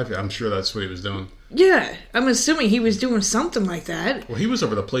the PlayStation 5. I'm sure that's what he was doing. Yeah, I'm assuming he was doing something like that. Well, he was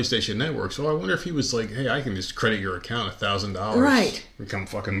over the PlayStation Network, so I wonder if he was like, "Hey, I can just credit your account $1,000, right? And come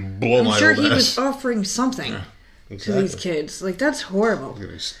fucking blow I'm my sure old he ass." was offering something to these kids. Like, that's horrible.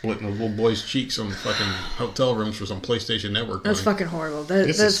 He's splitting the little boy's cheeks on fucking hotel rooms for some PlayStation Network. That's fucking horrible.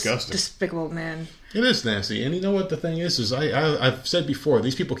 That's disgusting. Despicable, man. It is nasty, and you know what the thing is I've said before,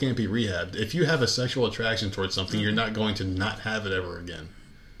 these people can't be rehabbed. If you have a sexual attraction towards something, you're not going to not have it ever again.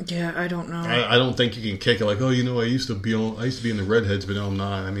 Yeah, I don't know. I don't think you can kick it like, oh, you know, I used to be in the Redheads, but now I'm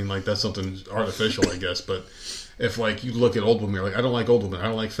not. I mean, like, that's something artificial, I guess. But if like you look at old women, you're like, I don't like old women, I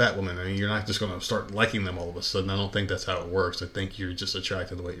don't like fat women. I mean, you're not just going to start liking them all of a sudden. I don't think that's how it works. I think you're just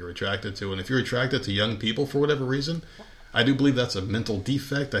attracted to what you're attracted to, and if you're attracted to young people for whatever reason, I do believe that's a mental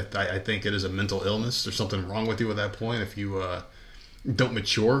defect. I think it is a mental illness. There's something wrong with you at that point if you don't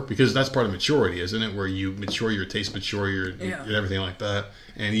mature, because that's part of maturity, isn't it? Where you mature, your taste mature, and everything like that,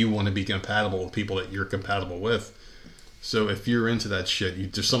 and you want to be compatible with people that you're compatible with. So if you're into that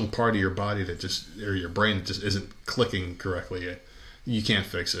shit, there's some part of your body or your brain that just isn't clicking correctly. You can't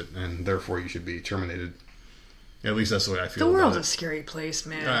fix it, and therefore you should be terminated. At least that's the way I feel. The world's a scary place,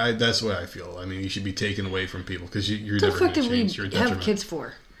 man. That's the way I feel. I mean, you should be taken away from people because you're never going to change. You're what the fuck did we have kids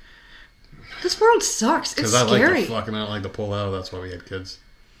for? This world sucks. It's scary. Because I like to fuck and I don't like to pull out. That's why we had kids.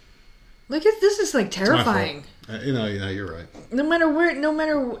 Like, this is like terrifying. You know, you're right. No matter where,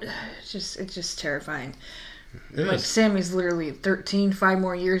 it's just terrifying. Like, Sammy's literally 13, 5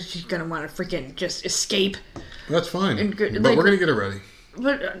 more years, she's gonna want to freaking just escape. That's fine. But we're gonna get her ready.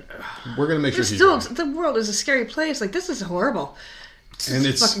 But we're gonna make sure she's still ready. The world is a scary place. Like, this is horrible.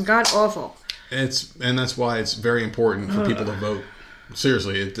 It's fucking god awful. And that's why it's very important for people to vote.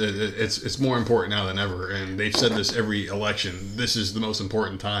 Seriously, it's more important now than ever. And they've said this every election. This is the most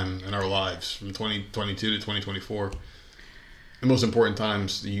important time in our lives, from 2022 to 2024. The most important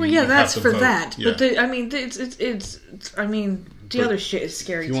times. That's for vote. that. Yeah. But the other shit is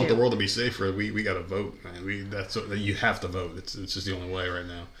scary too. If you want the world to be safer, we got to vote, man. You have to vote. It's just the only way right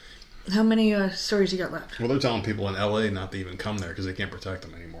now. How many stories you got left? Well, they're telling people in LA not to even come there because they can't protect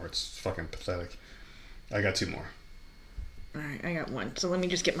them anymore. It's fucking pathetic. I got 2 more. All right, I got 1. So let me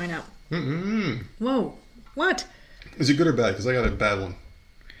just get mine out. Mm-mm. Whoa, what? Is it good or bad? Because I got a bad one.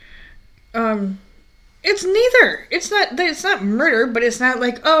 It's neither. It's not murder, but it's not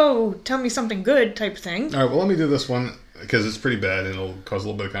like, oh, tell me something good type thing. All right, well, let me do this one because it's pretty bad and it'll cause a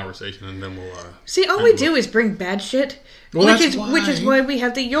little bit of conversation, and then we'll. See, all we do is bring bad shit, well, which is why we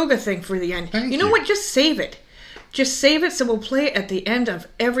have the yoga thing for the end. Thank you know what? Just save it. Just save it, so we'll play it at the end of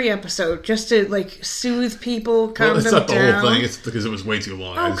every episode, just to like soothe people, calm them down. It's not the whole thing. It's because it was way too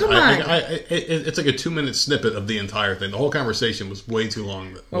long. Oh, come on! It's like a 2-minute snippet of the entire thing. The whole conversation was way too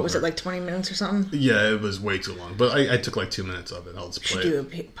long. What was it, like 20 minutes or something? Yeah, it was way too long. But I took like 2 minutes of it. I'll just play. Should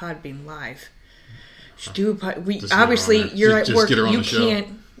do a Podbean live. Should do a pod. Obviously, you're at work. You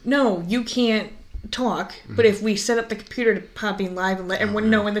can't. No, you can't talk. Mm-hmm. But if we set up the computer to Podbean live and let everyone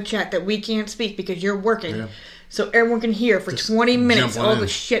know in the chat that we can't speak because you're working. Yeah. So everyone can hear for 20 minutes all the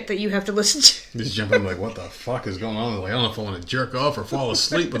shit that you have to listen to. Just jump in like, what the fuck is going on? Like, I don't know if I want to jerk off or fall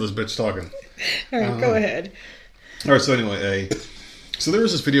asleep with this bitch talking. All right, go ahead. All right, so anyway, so there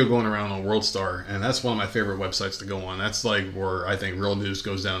was this video going around on WorldStar, and that's one of my favorite websites to go on. That's like where I think real news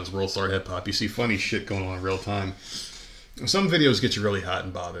goes down as WorldStar Hip Hop. You see funny shit going on in real time. Some videos get you really hot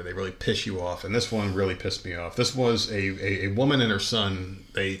and bothered. They really piss you off, and this one really pissed me off. This was a woman and her son.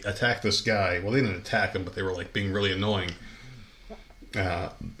 They attacked this guy. Well, they didn't attack him, but they were like being really annoying.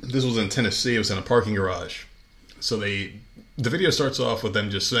 This was in Tennessee. It was in a parking garage. So the video starts off with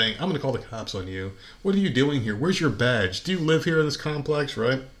them just saying, "I'm going to call the cops on you. What are you doing here? Where's your badge? Do you live here in this complex?"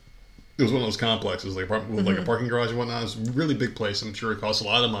 Right? It was one of those complexes, like like a parking garage and whatnot. It was a really big place. I'm sure it costs a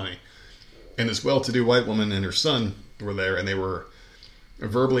lot of money. And this well-to-do white woman and her son were there, and they were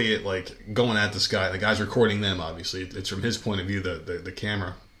verbally like going at this guy. The guy's recording them, obviously. It's from his point of view, the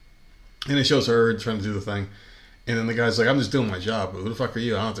camera. And it shows her trying to do the thing. And then the guy's like, I'm just doing my job. Who the fuck are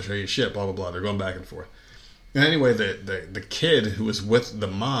you? I don't have to show you shit, blah, blah, blah. They're going back and forth. And anyway, the kid who was with the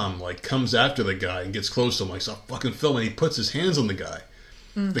mom, like, comes after the guy and gets close to him, like, stop fucking filming. He puts his hands on the guy.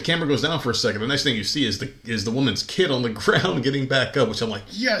 The camera goes down for a second. The next thing you see is the woman's kid on the ground getting back up, which I'm like,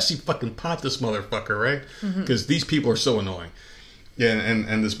 yes, he fucking popped this motherfucker, right? Because these people are so annoying. Yeah,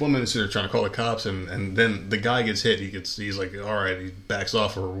 and this woman is there trying to call the cops, and then the guy gets hit. He's like, all right, he backs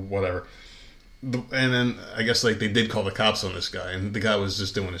off or whatever. And then I guess like they did call the cops on this guy, and the guy was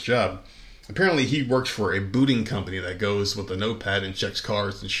just doing his job. Apparently, he works for a booting company that goes with a notepad and checks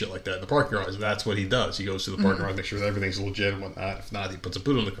cars and shit like that in the parking garage. That's what he does. He goes to the parking garage, make sure that everything's legit and whatnot. If not, he puts a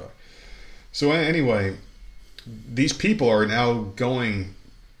boot on the car. So anyway, these people are now going.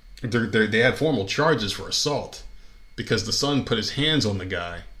 They had formal charges for assault because the son put his hands on the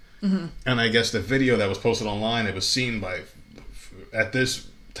guy. And I guess the video that was posted online, it was seen by, at this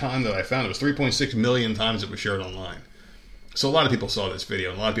time that I found, it was 3.6 million times it was shared online. So a lot of people saw this video,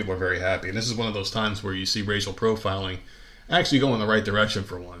 and a lot of people are very happy. And this is one of those times where you see racial profiling actually go in the right direction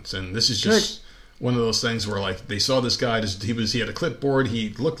for once. And this is just one of those things where, like, they saw this guy. He had a clipboard. He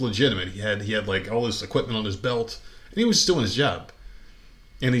looked legitimate. He had like all his equipment on his belt, and he was just doing his job.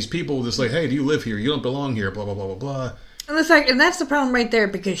 And these people were just like, "Hey, do you live here? You don't belong here." Blah blah blah blah blah. And that's the problem right there,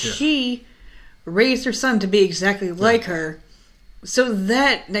 because she raised her son to be exactly like her. So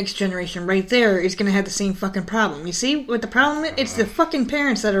that next generation right there is going to have the same fucking problem. You see what the problem is? It's the fucking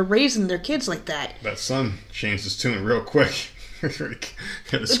parents that are raising their kids like that. That son changed his tune real quick. But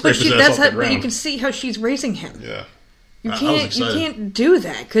you can see how she's raising him. Yeah. You can't do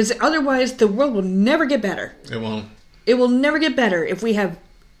that, because otherwise the world will never get better. It won't. It will never get better if we have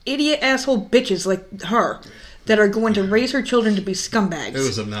idiot asshole bitches like her that are going to raise her children to be scumbags. It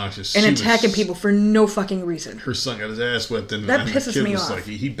was obnoxious. And attacking people for no fucking reason. Her son got his ass whipped, and that pisses the kid me was off. Like,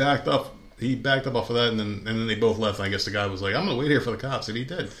 he backed up. He backed up off of that, and then they both left. And I guess the guy was like, "I'm going to wait here for the cops," and he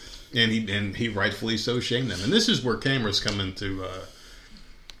did. And he rightfully so shamed them. And this is where cameras come into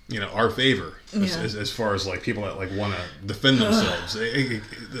our favor as far as like people that like want to defend themselves,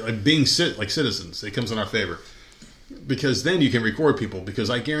 like being citizens. It comes in our favor because then you can record people. Because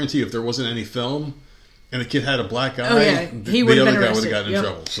I guarantee you, if there wasn't any film and the kid had a black eye, the other guy would have gotten in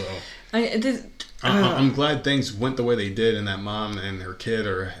trouble. So I'm glad things went the way they did, and that mom and her kid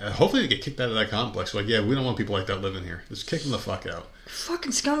hopefully they get kicked out of that complex. Like, yeah, we don't want people like that living here. Just kick them the fuck out.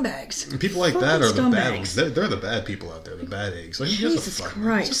 Fucking scumbags. And people like that are the bad ones. They're the bad people out there, the bad eggs. Like, Jesus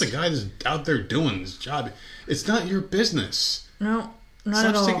Christ. It's just a guy that's out there doing his job. It's not your business. No, not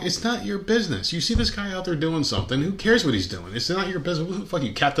at all. It's not your business. You see this guy out there doing something. Who cares what he's doing? It's not your business. Who the fuck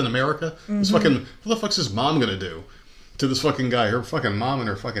you, Captain America? This fucking, what the fuck's his mom gonna do to this fucking guy? Her fucking mom and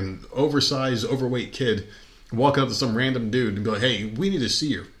her fucking oversized, overweight kid walking up to some random dude and be like, "Hey, we need to see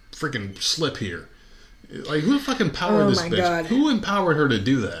your freaking slip here." Like, who fucking empowered this bitch? God. Who empowered her to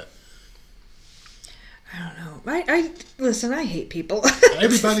do that? I don't know. Listen, I hate people.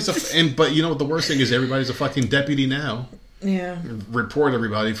 Everybody's but you know what the worst thing is? Everybody's a fucking deputy now. Yeah. Report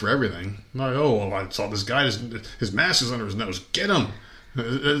everybody for everything. Like, oh, well, I saw this guy. His mask is under his nose. Get him.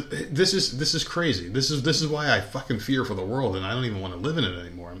 This is crazy. This is why I fucking fear for the world, and I don't even want to live in it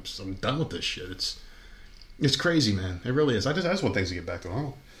anymore. I'm done with this shit. It's crazy, man. It really is. I just want things to get back to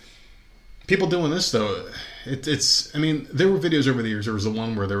normal. People doing this though, it's. I mean, there were videos over the years. There was the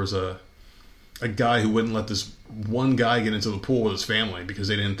one where there was a guy who wouldn't let this one guy get into the pool with his family because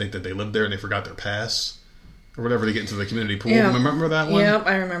they didn't think that they lived there and they forgot their pass or whatever to get into the community pool. Yeah. Remember that one? Yep,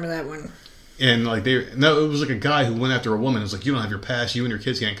 I remember that one. And like it was like a guy who went after a woman. It was like, you don't have your pass. You and your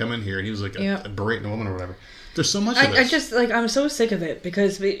kids can't come in here. And he was like berating a woman or whatever. There's so much of this. I just I'm so sick of it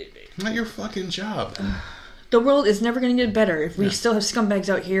because not your fucking job. The world is never going to get better if we still have scumbags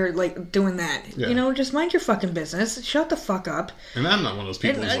out here like doing that. Yeah. You know, just mind your fucking business. Shut the fuck up. And I'm not one of those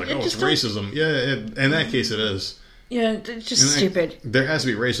people who's like, oh, it's racism. Yeah, in that case it is. Yeah, it's just stupid. There has to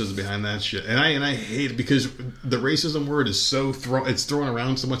be racism behind that shit, and I hate it because the racism word is so thrown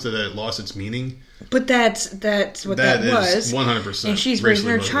around so much that it lost its meaning. But that's what that was. 100%. And she's raising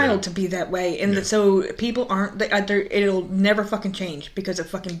her child to be that way, and so people aren't. It'll never fucking change because of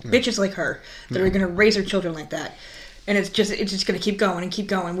fucking bitches like her that are going to raise their children like that. And it's just going to keep going and keep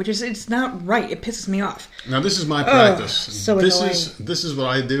going, which is it's not right. It pisses me off. Now this is my practice. So annoying. This is what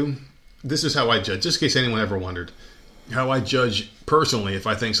I do. This is how I judge. Just in case anyone ever wondered. How I judge personally if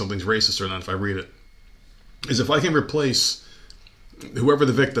I think something's racist or not if I read it is if I can replace whoever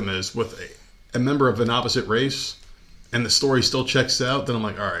the victim is with a member of an opposite race and the story still checks out, then I'm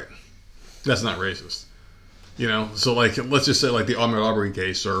like, all right, that's not racist. You know, so like let's just say like the Ahmaud Arbery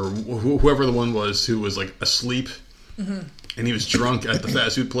case or whoever the one was who was like asleep and he was drunk at the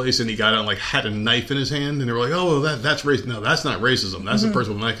fast food place, and he got out and, like, had a knife in his hand, and they were like, "Oh, well, that's race." No, that's not racism. That's a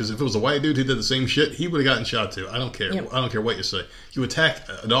person with a knife. Because if it was a white dude who did the same shit, he would have gotten shot too. I don't care. Yep. I don't care what you say. You attack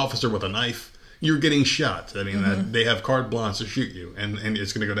an officer with a knife, you're getting shot. I mean, they have carte blanche to shoot you, and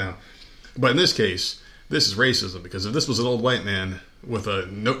it's going to go down. But in this case, this is racism, because if this was an old white man with a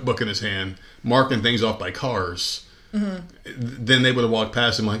notebook in his hand marking things off by cars, then they would have walked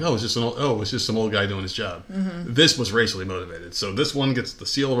past him like, it's just some old guy doing his job. This was racially motivated. So this one gets the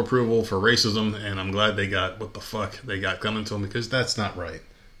seal of approval for racism, and I'm glad they got what the fuck they got coming to them, because that's not right.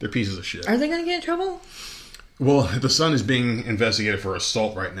 They're pieces of shit. Are they going to get in trouble? Well, the son is being investigated for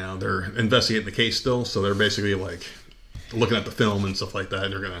assault right now. They're investigating the case still, so they're basically like looking at the film and stuff like that.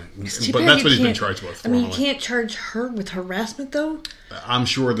 And they're gonna, but that's what he's been charged with. I mean, you can't charge her with harassment, though. I'm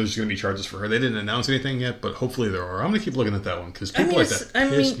sure there's going to be charges for her. They didn't announce anything yet, but hopefully there are. I'm going to keep looking at that one, because people like that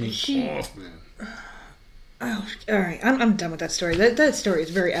piss me off, man. Oh, all right. I'm done with that story. That story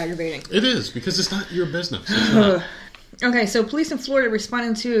is very aggravating. It is, because it's not your business. It's not. Okay, so police in Florida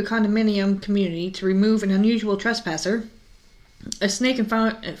responded to a condominium community to remove an unusual trespasser. A snake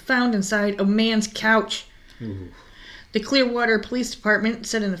found inside a man's couch. Ooh. The Clearwater Police Department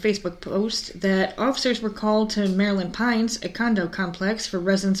said in a Facebook post that officers were called to Maryland Pines, a condo complex for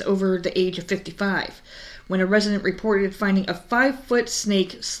residents over the age of 55, when a resident reported finding a 5-foot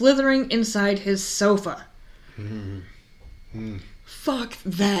snake slithering inside his sofa. Fuck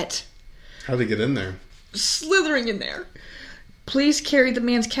that. How'd they get in there? Slithering in there. Police carried the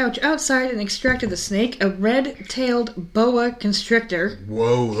man's couch outside and extracted the snake, a red-tailed boa constrictor.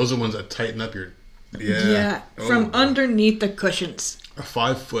 Whoa, those are ones that tighten up your... Yeah, from underneath the cushions. A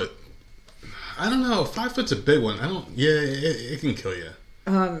 5-foot. I don't know. 5 foot's a big one. It can kill you.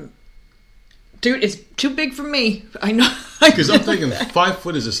 Dude, it's too big for me. I know. Because I'm thinking 5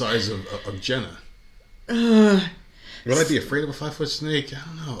 foot is the size of Jenna. Would I be afraid of a 5-foot snake? I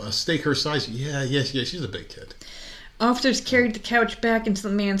don't know. A snake her size? Yeah, she's a big kid. Officers carried the couch back into the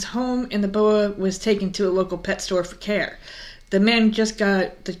man's home, and the boa was taken to a local pet store for care. The man just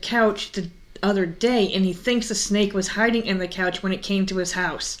got the couch the other day, and he thinks the snake was hiding in the couch when it came to his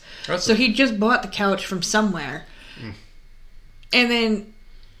house. So he just bought the couch from somewhere. And then,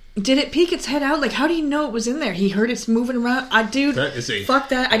 did it peek its head out? Like, how do you know it was in there? He heard it's moving around. Fuck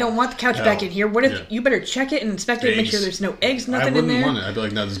that. I don't want the couch back in here. What if you better check it and inspect it and make sure there's no eggs, nothing in there? I wouldn't want it. I'd be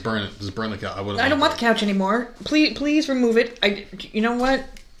like, no, just burn it. Just burn the couch. I don't want the couch anymore. Please remove it. You know what?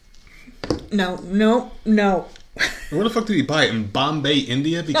 No. Where the fuck did he buy it? In Bombay,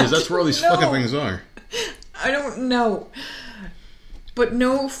 India? Because that's where all these fucking things are. I don't know. But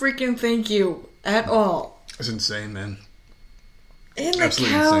no freaking thank you at all. It's insane, man. In the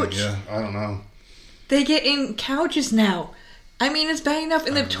absolutely couch. Insane. Yeah, I don't know. They get in couches now. I mean, it's bad enough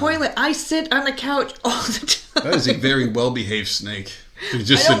in the toilet. I sit on the couch all the time. That is a very well-behaved snake.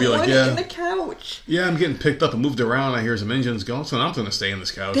 Just to be like, in the couch. Yeah, I'm getting picked up and moved around. I hear some engines going, so I'm going to stay in this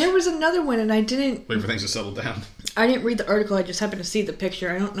couch. There was another one, and I didn't... Wait for things to settle down. I didn't read the article. I just happened to see the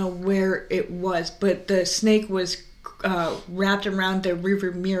picture. I don't know where it was, but the snake was wrapped around the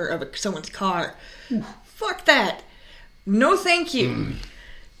rearview mirror of someone's car. Ooh. Fuck that. No thank you.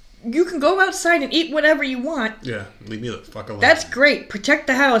 You can go outside and eat whatever you want. Yeah, leave me the fuck alone. That's great. Protect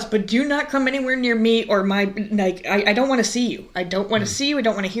the house, but do not come anywhere near me or my... Like, I don't want to see you. I don't want to see you. I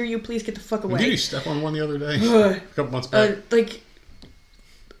don't want to hear you. Please get the fuck away. Did you step on one the other day? A couple months back?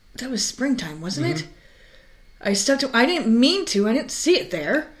 That was springtime, wasn't it? I stepped... I didn't mean to. I didn't see it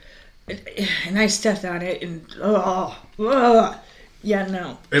there. And I stepped on it and... Yeah,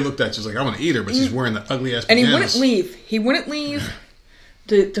 no. They looked at you like, I want to eat her, but she's wearing the ugly ass pajamas. And he wouldn't leave.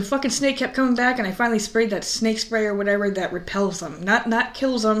 The fucking snake kept coming back, and I finally sprayed that snake spray or whatever that repels them. Not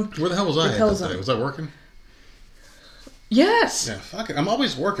kills them. Where the hell was I at that day? Was I working? Yes. Yeah, fuck it. I'm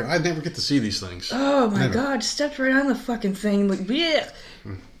always working. I never get to see these things. Oh, my God. Stepped right on the fucking thing. Like, yeah.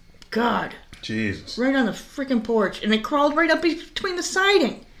 God. Jesus. Right on the freaking porch. And it crawled right up between the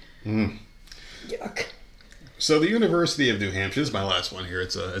siding. Yuck. So the University of New Hampshire, this is my last one here.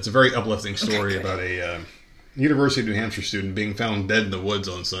 It's a very uplifting story about a University of New Hampshire student being found dead in the woods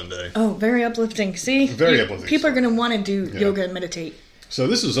on Sunday. Oh, very uplifting. See? Very uplifting. People are going to want to do yoga and meditate. So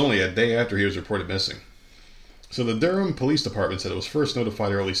this was only a day after he was reported missing. So the Durham Police Department said it was first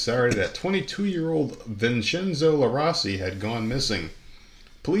notified early Saturday that 22-year-old Vincenzo Larossi had gone missing.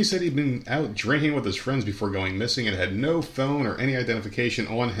 Police said he'd been out drinking with his friends before going missing and had no phone or any identification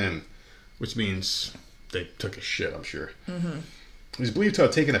on him, which means they took a shit, I'm sure. He's believed to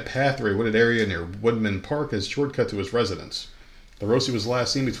have taken a path through a wooded area near Woodman Park as a shortcut to his residence. Larossi was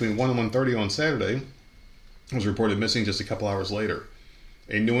last seen between 1 and 1:30 on Saturday and was reported missing just a couple hours later.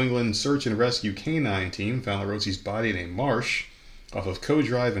 A New England search and rescue canine team found Rosie's body in a marsh off of Co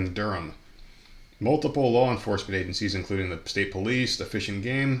Drive in Durham. Multiple law enforcement agencies, including the state police, the Fish and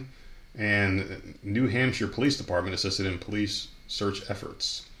Game, and New Hampshire Police Department, assisted in police search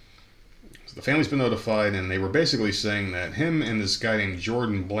efforts. So the family's been notified, and they were basically saying that him and this guy named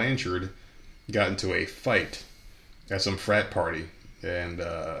Jordan Blanchard got into a fight at some frat party, and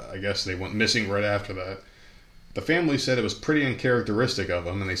I guess they went missing right after that. The family said it was pretty uncharacteristic of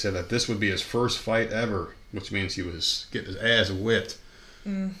him, and they said that this would be his first fight ever, which means he was getting his ass whipped.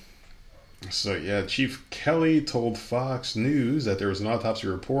 So, yeah, Chief Kelly told Fox News that there was an autopsy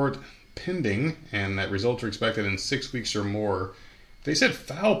report pending, and that results are expected in 6 weeks or more. They said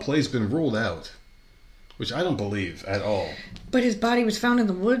foul play's been ruled out, which I don't believe at all. But his body was found in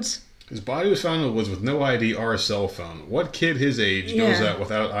the woods? His body was found in the woods with no ID or a cell phone. What kid his age goes out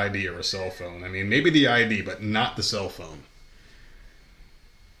without ID or a cell phone? I mean, maybe the ID, but not the cell phone.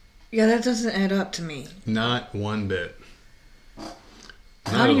 Yeah, that doesn't add up to me. Not one bit.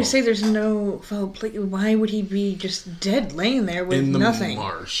 How do you say there's no foul play? Why would he be just dead, laying there with nothing? In the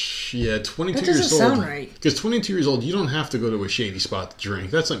marsh. Yeah, 22 that years old. That doesn't sound right. Because 22 years old, you don't have to go to a shady spot to drink.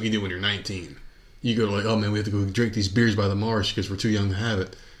 That's something you do when you're 19. You go to like, oh man, we have to go drink these beers by the marsh because we're too young to have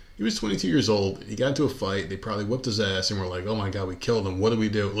it. He was 22 years old. He got into a fight. They probably whipped his ass and were like, oh my God, we killed him. What do we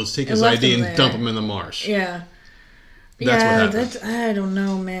do? Let's take his ID and dump him in the marsh. Yeah. That's what happened. I don't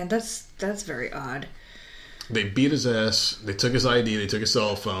know, man. That's very odd. They beat his ass. They took his ID. They took his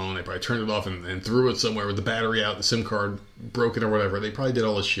cell phone. They probably turned it off and threw it somewhere with the battery out, the SIM card broken or whatever. They probably did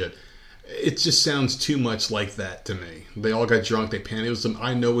all this shit. It just sounds too much like that to me. They all got drunk. They panicked. It was some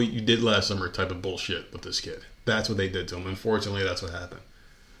I know what you did last summer type of bullshit with this kid. That's what they did to him. Unfortunately, that's what happened.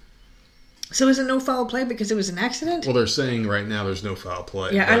 So is it no foul play because it was an accident? Well, they're saying right now there's no foul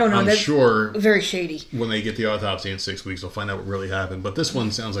play. Yeah, I don't know. I'm sure very shady. When they get the autopsy in 6 weeks, they'll find out what really happened. But this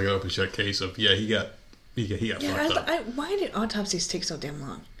one sounds like an open shut case of, he got fucked up. Why did autopsies take so damn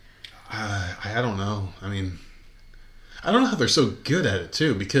long? I don't know. I mean, I don't know how they're so good at it,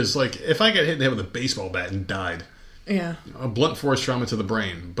 too. Because, like, if I got hit in the head with a baseball bat and died, a blunt force trauma to the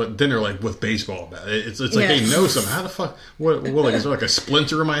brain, but then they're like with baseball bat. It's like they know something. How the fuck? What? Like, is there like a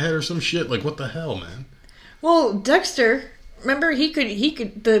splinter in my head or some shit? Like, what the hell, man? Well, Dexter, remember he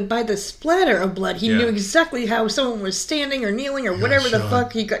could by the splatter of blood, he knew exactly how someone was standing or kneeling or whatever the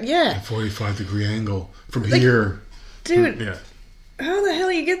fuck he got. Yeah, 45-degree angle from here, dude. Yeah. How the hell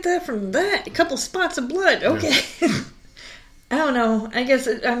you get that from that? A couple spots of blood. Okay. Yeah. I don't know. I guess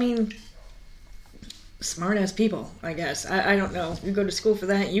smart ass people, I guess. I don't know. You go to school for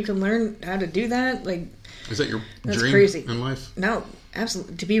that, you can learn how to do that. Like, is that your dream crazy. In life? No,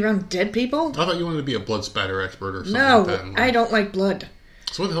 absolutely. To be around dead people? I thought you wanted to be a blood spatter expert or something. No, like that. I don't like blood.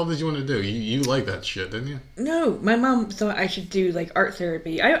 So what the hell did you want to do? You like that shit, didn't you? No, my mom thought I should do like art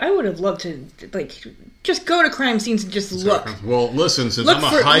therapy. I would have loved to like just go to crime scenes and just look. Well, listen, since I'm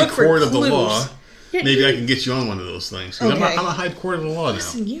a high court of the law, maybe I can get you on one of those things. Okay. I'm a high court of the law now.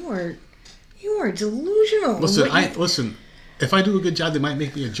 Listen, you are delusional. Listen. If I do a good job, they might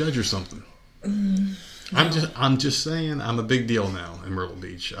make me a judge or something. No. I'm just saying, I'm a big deal now in Myrtle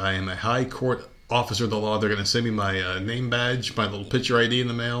Beach. I am a high court officer of the law. They're going to send me my name badge, my little picture ID in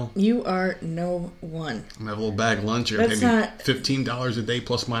the mail. You are no one. I'm going to have a little bag of lunch. You're going to pay me $15 a day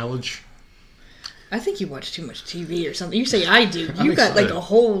plus mileage. I think you watch too much TV or something. You say I do. You got like a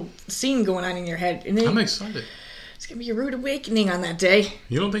whole scene going on in your head. And then I'm excited. It's gonna be a rude awakening on that day.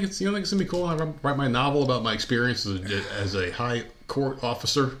 You don't think it's gonna be cool when I write my novel about my experience as a high court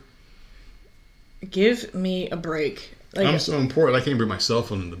officer? Give me a break. Like, I'm so important. I can't bring my cell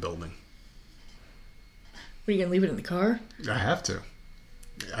phone in the building. What, are you gonna leave it in the car? I have to.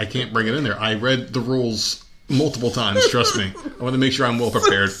 I can't bring it in there. I read the rules multiple times. Trust me. I want to make sure I'm well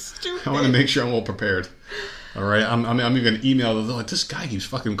prepared. I want to make sure I'm well prepared. All right, I'm even going to email them. Like, this guy keeps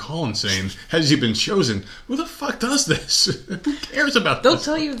fucking calling saying, has he been chosen? Who the fuck does this? Who cares about this? They'll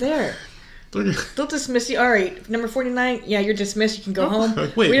tell you there. They'll dismiss you. All right, number 49, yeah, you're dismissed. You can go home.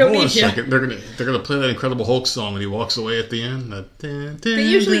 Wait, hold on a second. They're gonna play that Incredible Hulk song when he walks away at the end. They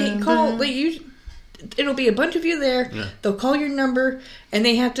usually call... It'll be a bunch of you there. Yeah. They'll call your number, and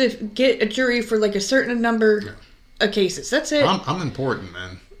they have to get a jury for like a certain number of cases. That's it. I'm important,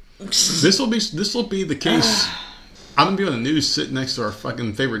 man. This will be the case. I'm gonna be on the news, sitting next to our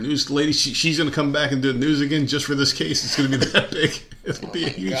fucking favorite news lady. She's gonna come back and do the news again just for this case. It's gonna be that big. It'll be a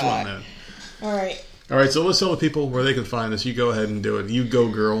huge one, man. All right. So let's tell the people where they can find us. You go ahead and do it. You go,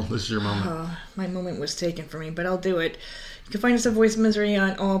 girl. This is your moment. My moment was taken from me, but I'll do it. You can find us at Voice of Misery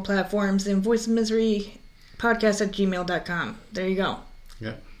on all platforms and Voice of Misery podcast at gmail.com. There you go.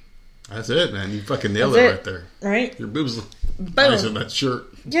 Yeah. That's it, man. You fucking nailed That's it it. right there. Right? Your boobs look Boom. nice in that shirt.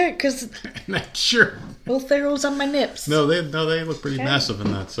 Yeah, because That shirt. both arrows on my nips. No, they look pretty Okay. massive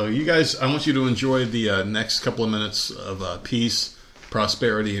in that. So you guys, I want you to enjoy the next couple of minutes of peace,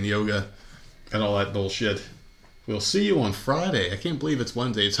 prosperity, and yoga, and all that bullshit. We'll see you on Friday. I can't believe it's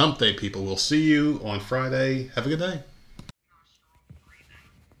Wednesday. It's Hump Day, people. We'll see you on Friday. Have a good day.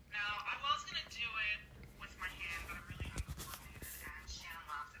 Now, I was going to do it with my hand, but I'm really uncoordinated, and Shannon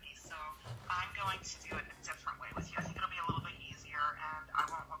laughed at me, so I'm going to do it a different way with you. I think it'll be a little bit easier, and I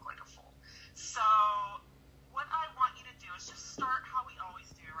won't look like a fool. So, what I want you to do is just start how we always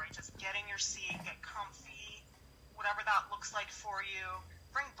do, right? Just get in your seat, get comfy, whatever that looks like for you.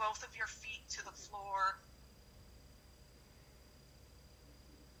 Bring both of your feet to the floor.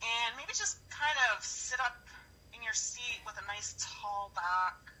 And maybe just kind of sit up in your seat with a nice tall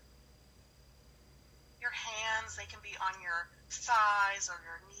back. Your hands, they can be on your thighs or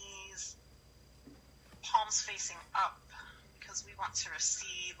your knees. Palms facing up, because we want to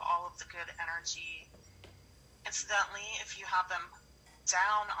receive all of the good energy. Incidentally, if you have them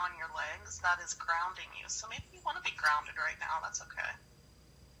down on your legs, that is grounding you. So maybe you want to be grounded right now. That's okay.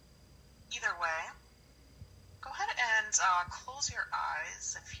 Either way, go ahead and close your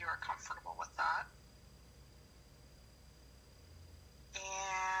eyes if you are comfortable with that.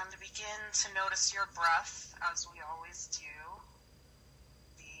 And begin to notice your breath, as we always do.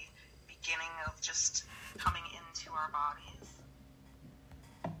 The beginning of just coming into our bodies.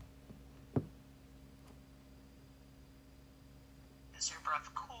 Is your breath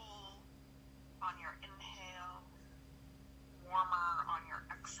cool on your inhale, warmer on your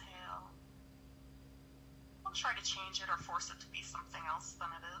exhale? Don't try to change it or force it to be something else than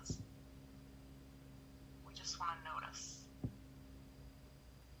it is. We just want to notice.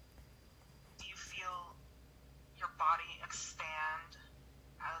 Do you feel your body expand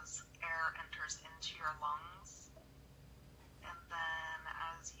as air enters into your lungs? And then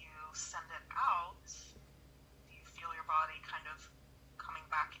as you send it out, do you feel your body kind of coming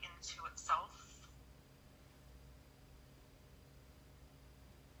back into itself?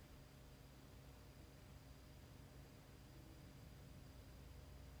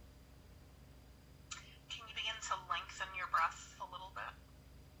 Can you begin to lengthen your breath a little bit?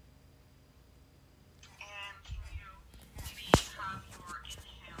 And can you please have your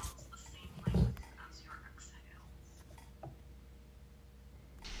inhales the same length as your exhales?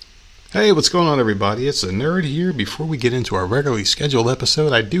 Hey, what's going on, everybody? It's a nerd here. Before we get into our regularly scheduled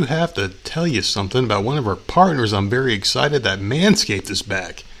episode, I do have to tell you something about one of our partners. I'm very excited that Manscaped is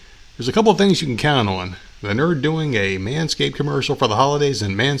back. There's a couple of things you can count on. The nerd doing a Manscaped commercial for the holidays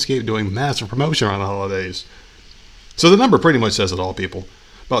and Manscaped doing massive promotion on the holidays. So the number pretty much says it all, people.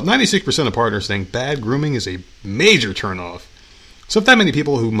 About 96% of partners think bad grooming is a major turnoff. So if that many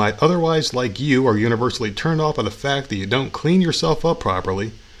people who might otherwise like you are universally turned off by the fact that you don't clean yourself up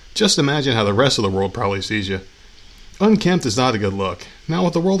properly, just imagine how the rest of the world probably sees you. Unkempt is not a good look. Now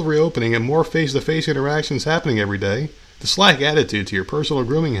with the world reopening and more face-to-face interactions happening every day, the slack attitude to your personal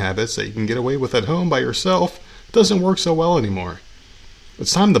grooming habits that you can get away with at home by yourself doesn't work so well anymore.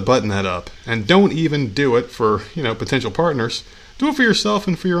 It's time to button that up. And don't even do it for, potential partners. Do it for yourself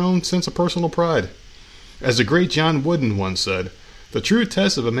and for your own sense of personal pride. As the great John Wooden once said, the true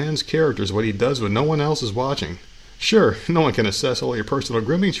test of a man's character is what he does when no one else is watching. Sure, no one can assess all your personal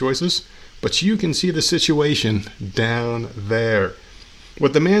grooming choices, but you can see the situation down there.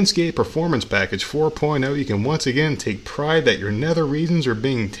 With the Manscaped Performance Package 4.0, you can once again take pride that your nether regions are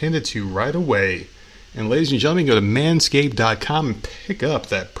being tended to right away. And ladies and gentlemen, go to manscaped.com and pick up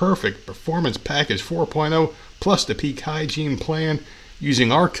that perfect Performance Package 4.0 plus the Peak Hygiene Plan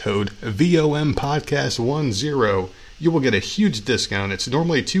using our code VOMPodcast10. You will get a huge discount. It's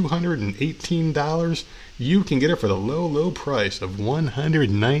normally $218. You can get it for the low, low price of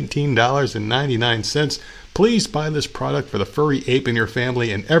 $119.99. Please buy this product for the furry ape in your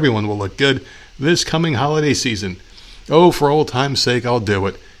family, and everyone will look good this coming holiday season. Oh, for old time's sake, I'll do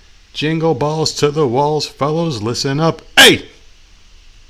it. Jingle balls to the walls, fellows, listen up. Hey!